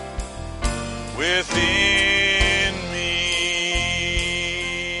spirit within me.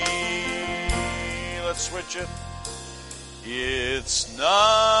 Let's switch it. It's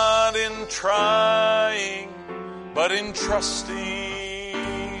not in trying, but in trusting.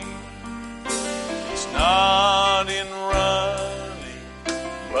 It's not in running,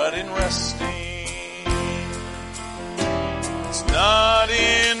 but in resting. It's not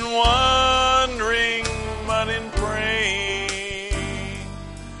in wondering, but in praying,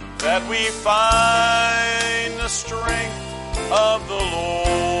 that we find the strength of the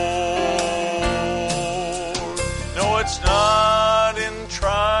Lord. No, it's not in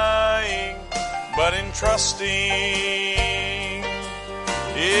trying, but in trusting.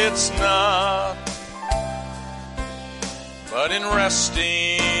 It's not, but in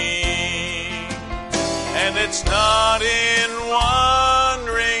resting. And it's not in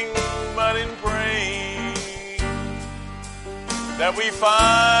wondering, but in praying, that we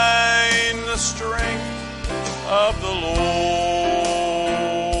find the strength of the Lord.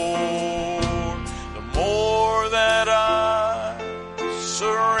 The more that I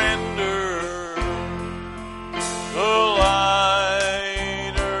surrender, the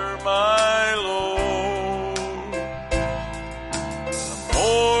lighter my load. The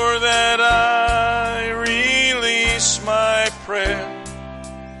more that I release my prayer,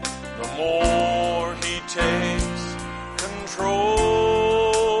 the more He takes control.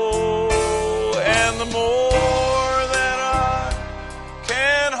 And the more that I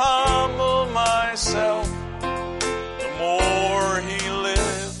can humble myself, the more He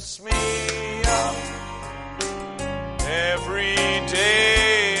lifts me up. Every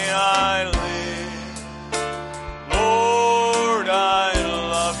day I live, Lord, I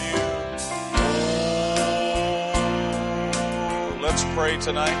love you. Oh, let's pray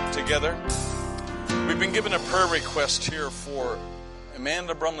tonight together. We've been given a prayer request here for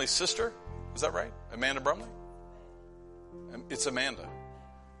Amanda Brumley's sister. Is that right? Amanda Brumley? It's Amanda.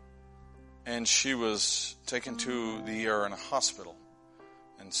 And she was taken to the ER in a hospital.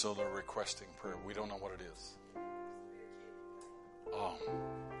 And so they're requesting prayer. We don't know what it is. Oh.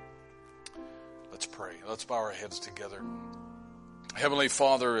 Let's pray. Let's bow our heads together. Heavenly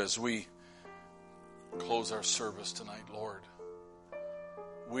Father, as we close our service tonight, Lord,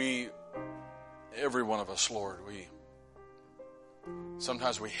 every one of us, Lord,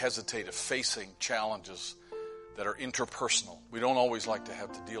 sometimes we hesitate of facing challenges that are interpersonal. We don't always like to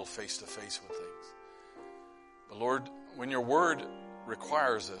have to deal face to face with things. But Lord, when your word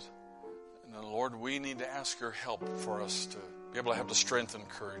requires it, and then Lord, we need to ask your help for us to be able to have the strength and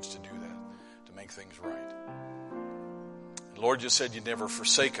courage to do that, to make things right. And Lord, you said you'd never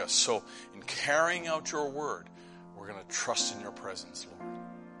forsake us. So in carrying out your word, we're going to trust in your presence, Lord.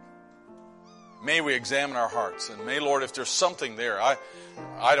 May we examine our hearts. And may, Lord, if there's something there, I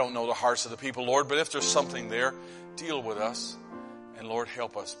don't know the hearts of the people, Lord, but if there's something there, deal with us. And Lord,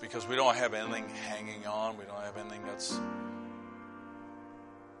 help us, because we don't have anything hanging on. We don't have anything that's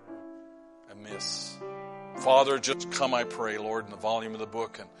amiss. Father, just come, I pray, Lord, in the volume of the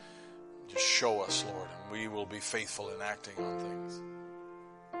book, and just show us, Lord, and we will be faithful in acting on things.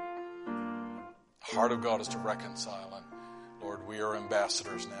 The heart of God is to reconcile, and Lord, we are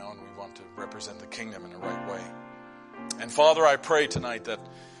ambassadors now, and we want to represent the kingdom in the right way. And Father, I pray tonight that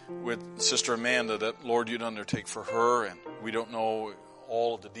with Sister Amanda, that Lord, you'd undertake for her, and we don't know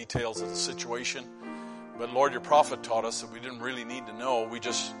all of the details of the situation, but Lord, your prophet taught us that we didn't really need to know. We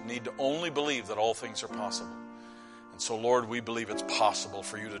just need to only believe that all things are possible. And so, Lord, we believe it's possible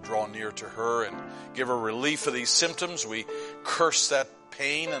for you to draw near to her and give her relief of these symptoms. We curse that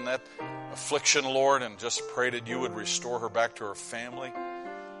pain and that affliction, Lord, and just pray that you would restore her back to her family.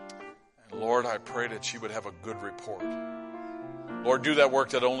 And Lord, I pray that she would have a good report. Lord, do that work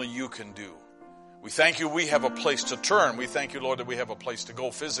that only you can do. We thank you we have a place to turn. We thank you, Lord, that we have a place to go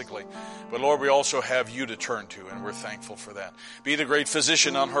physically. But Lord, we also have you to turn to, and we're thankful for that. Be the great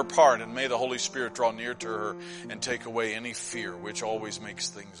physician on her part, and may the Holy Spirit draw near to her and take away any fear, which always makes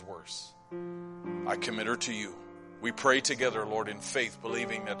things worse. I commit her to you. We pray together, Lord, in faith,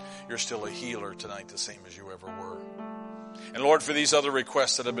 believing that you're still a healer tonight, the same as you ever were. And Lord, for these other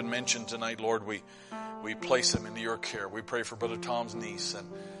requests that have been mentioned tonight, Lord, we place them into your care. We pray for Brother Tom's niece and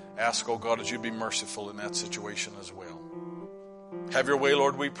ask, oh God, that you'd be merciful in that situation as well. Have your way,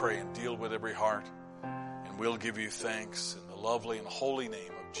 Lord, we pray, and deal with every heart. And we'll give you thanks in the lovely and holy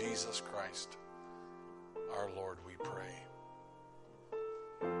name of Jesus Christ, our Lord, we pray.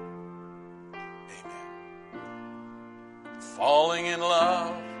 Amen. Falling in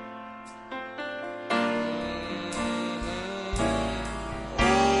love.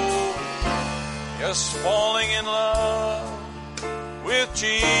 Yes, falling in love with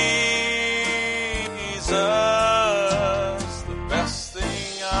Jesus, the best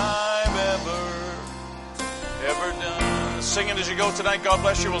thing I've ever done. Sing it as you go tonight. God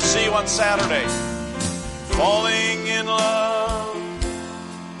bless you. We'll see you on Saturday. Falling in love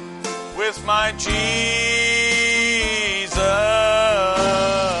with my Jesus.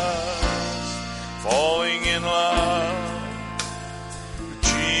 Falling in love with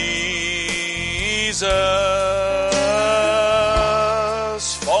Jesus.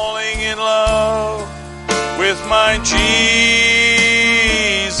 Falling in love with my Jesus.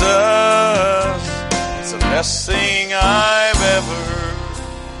 It's the best thing I've ever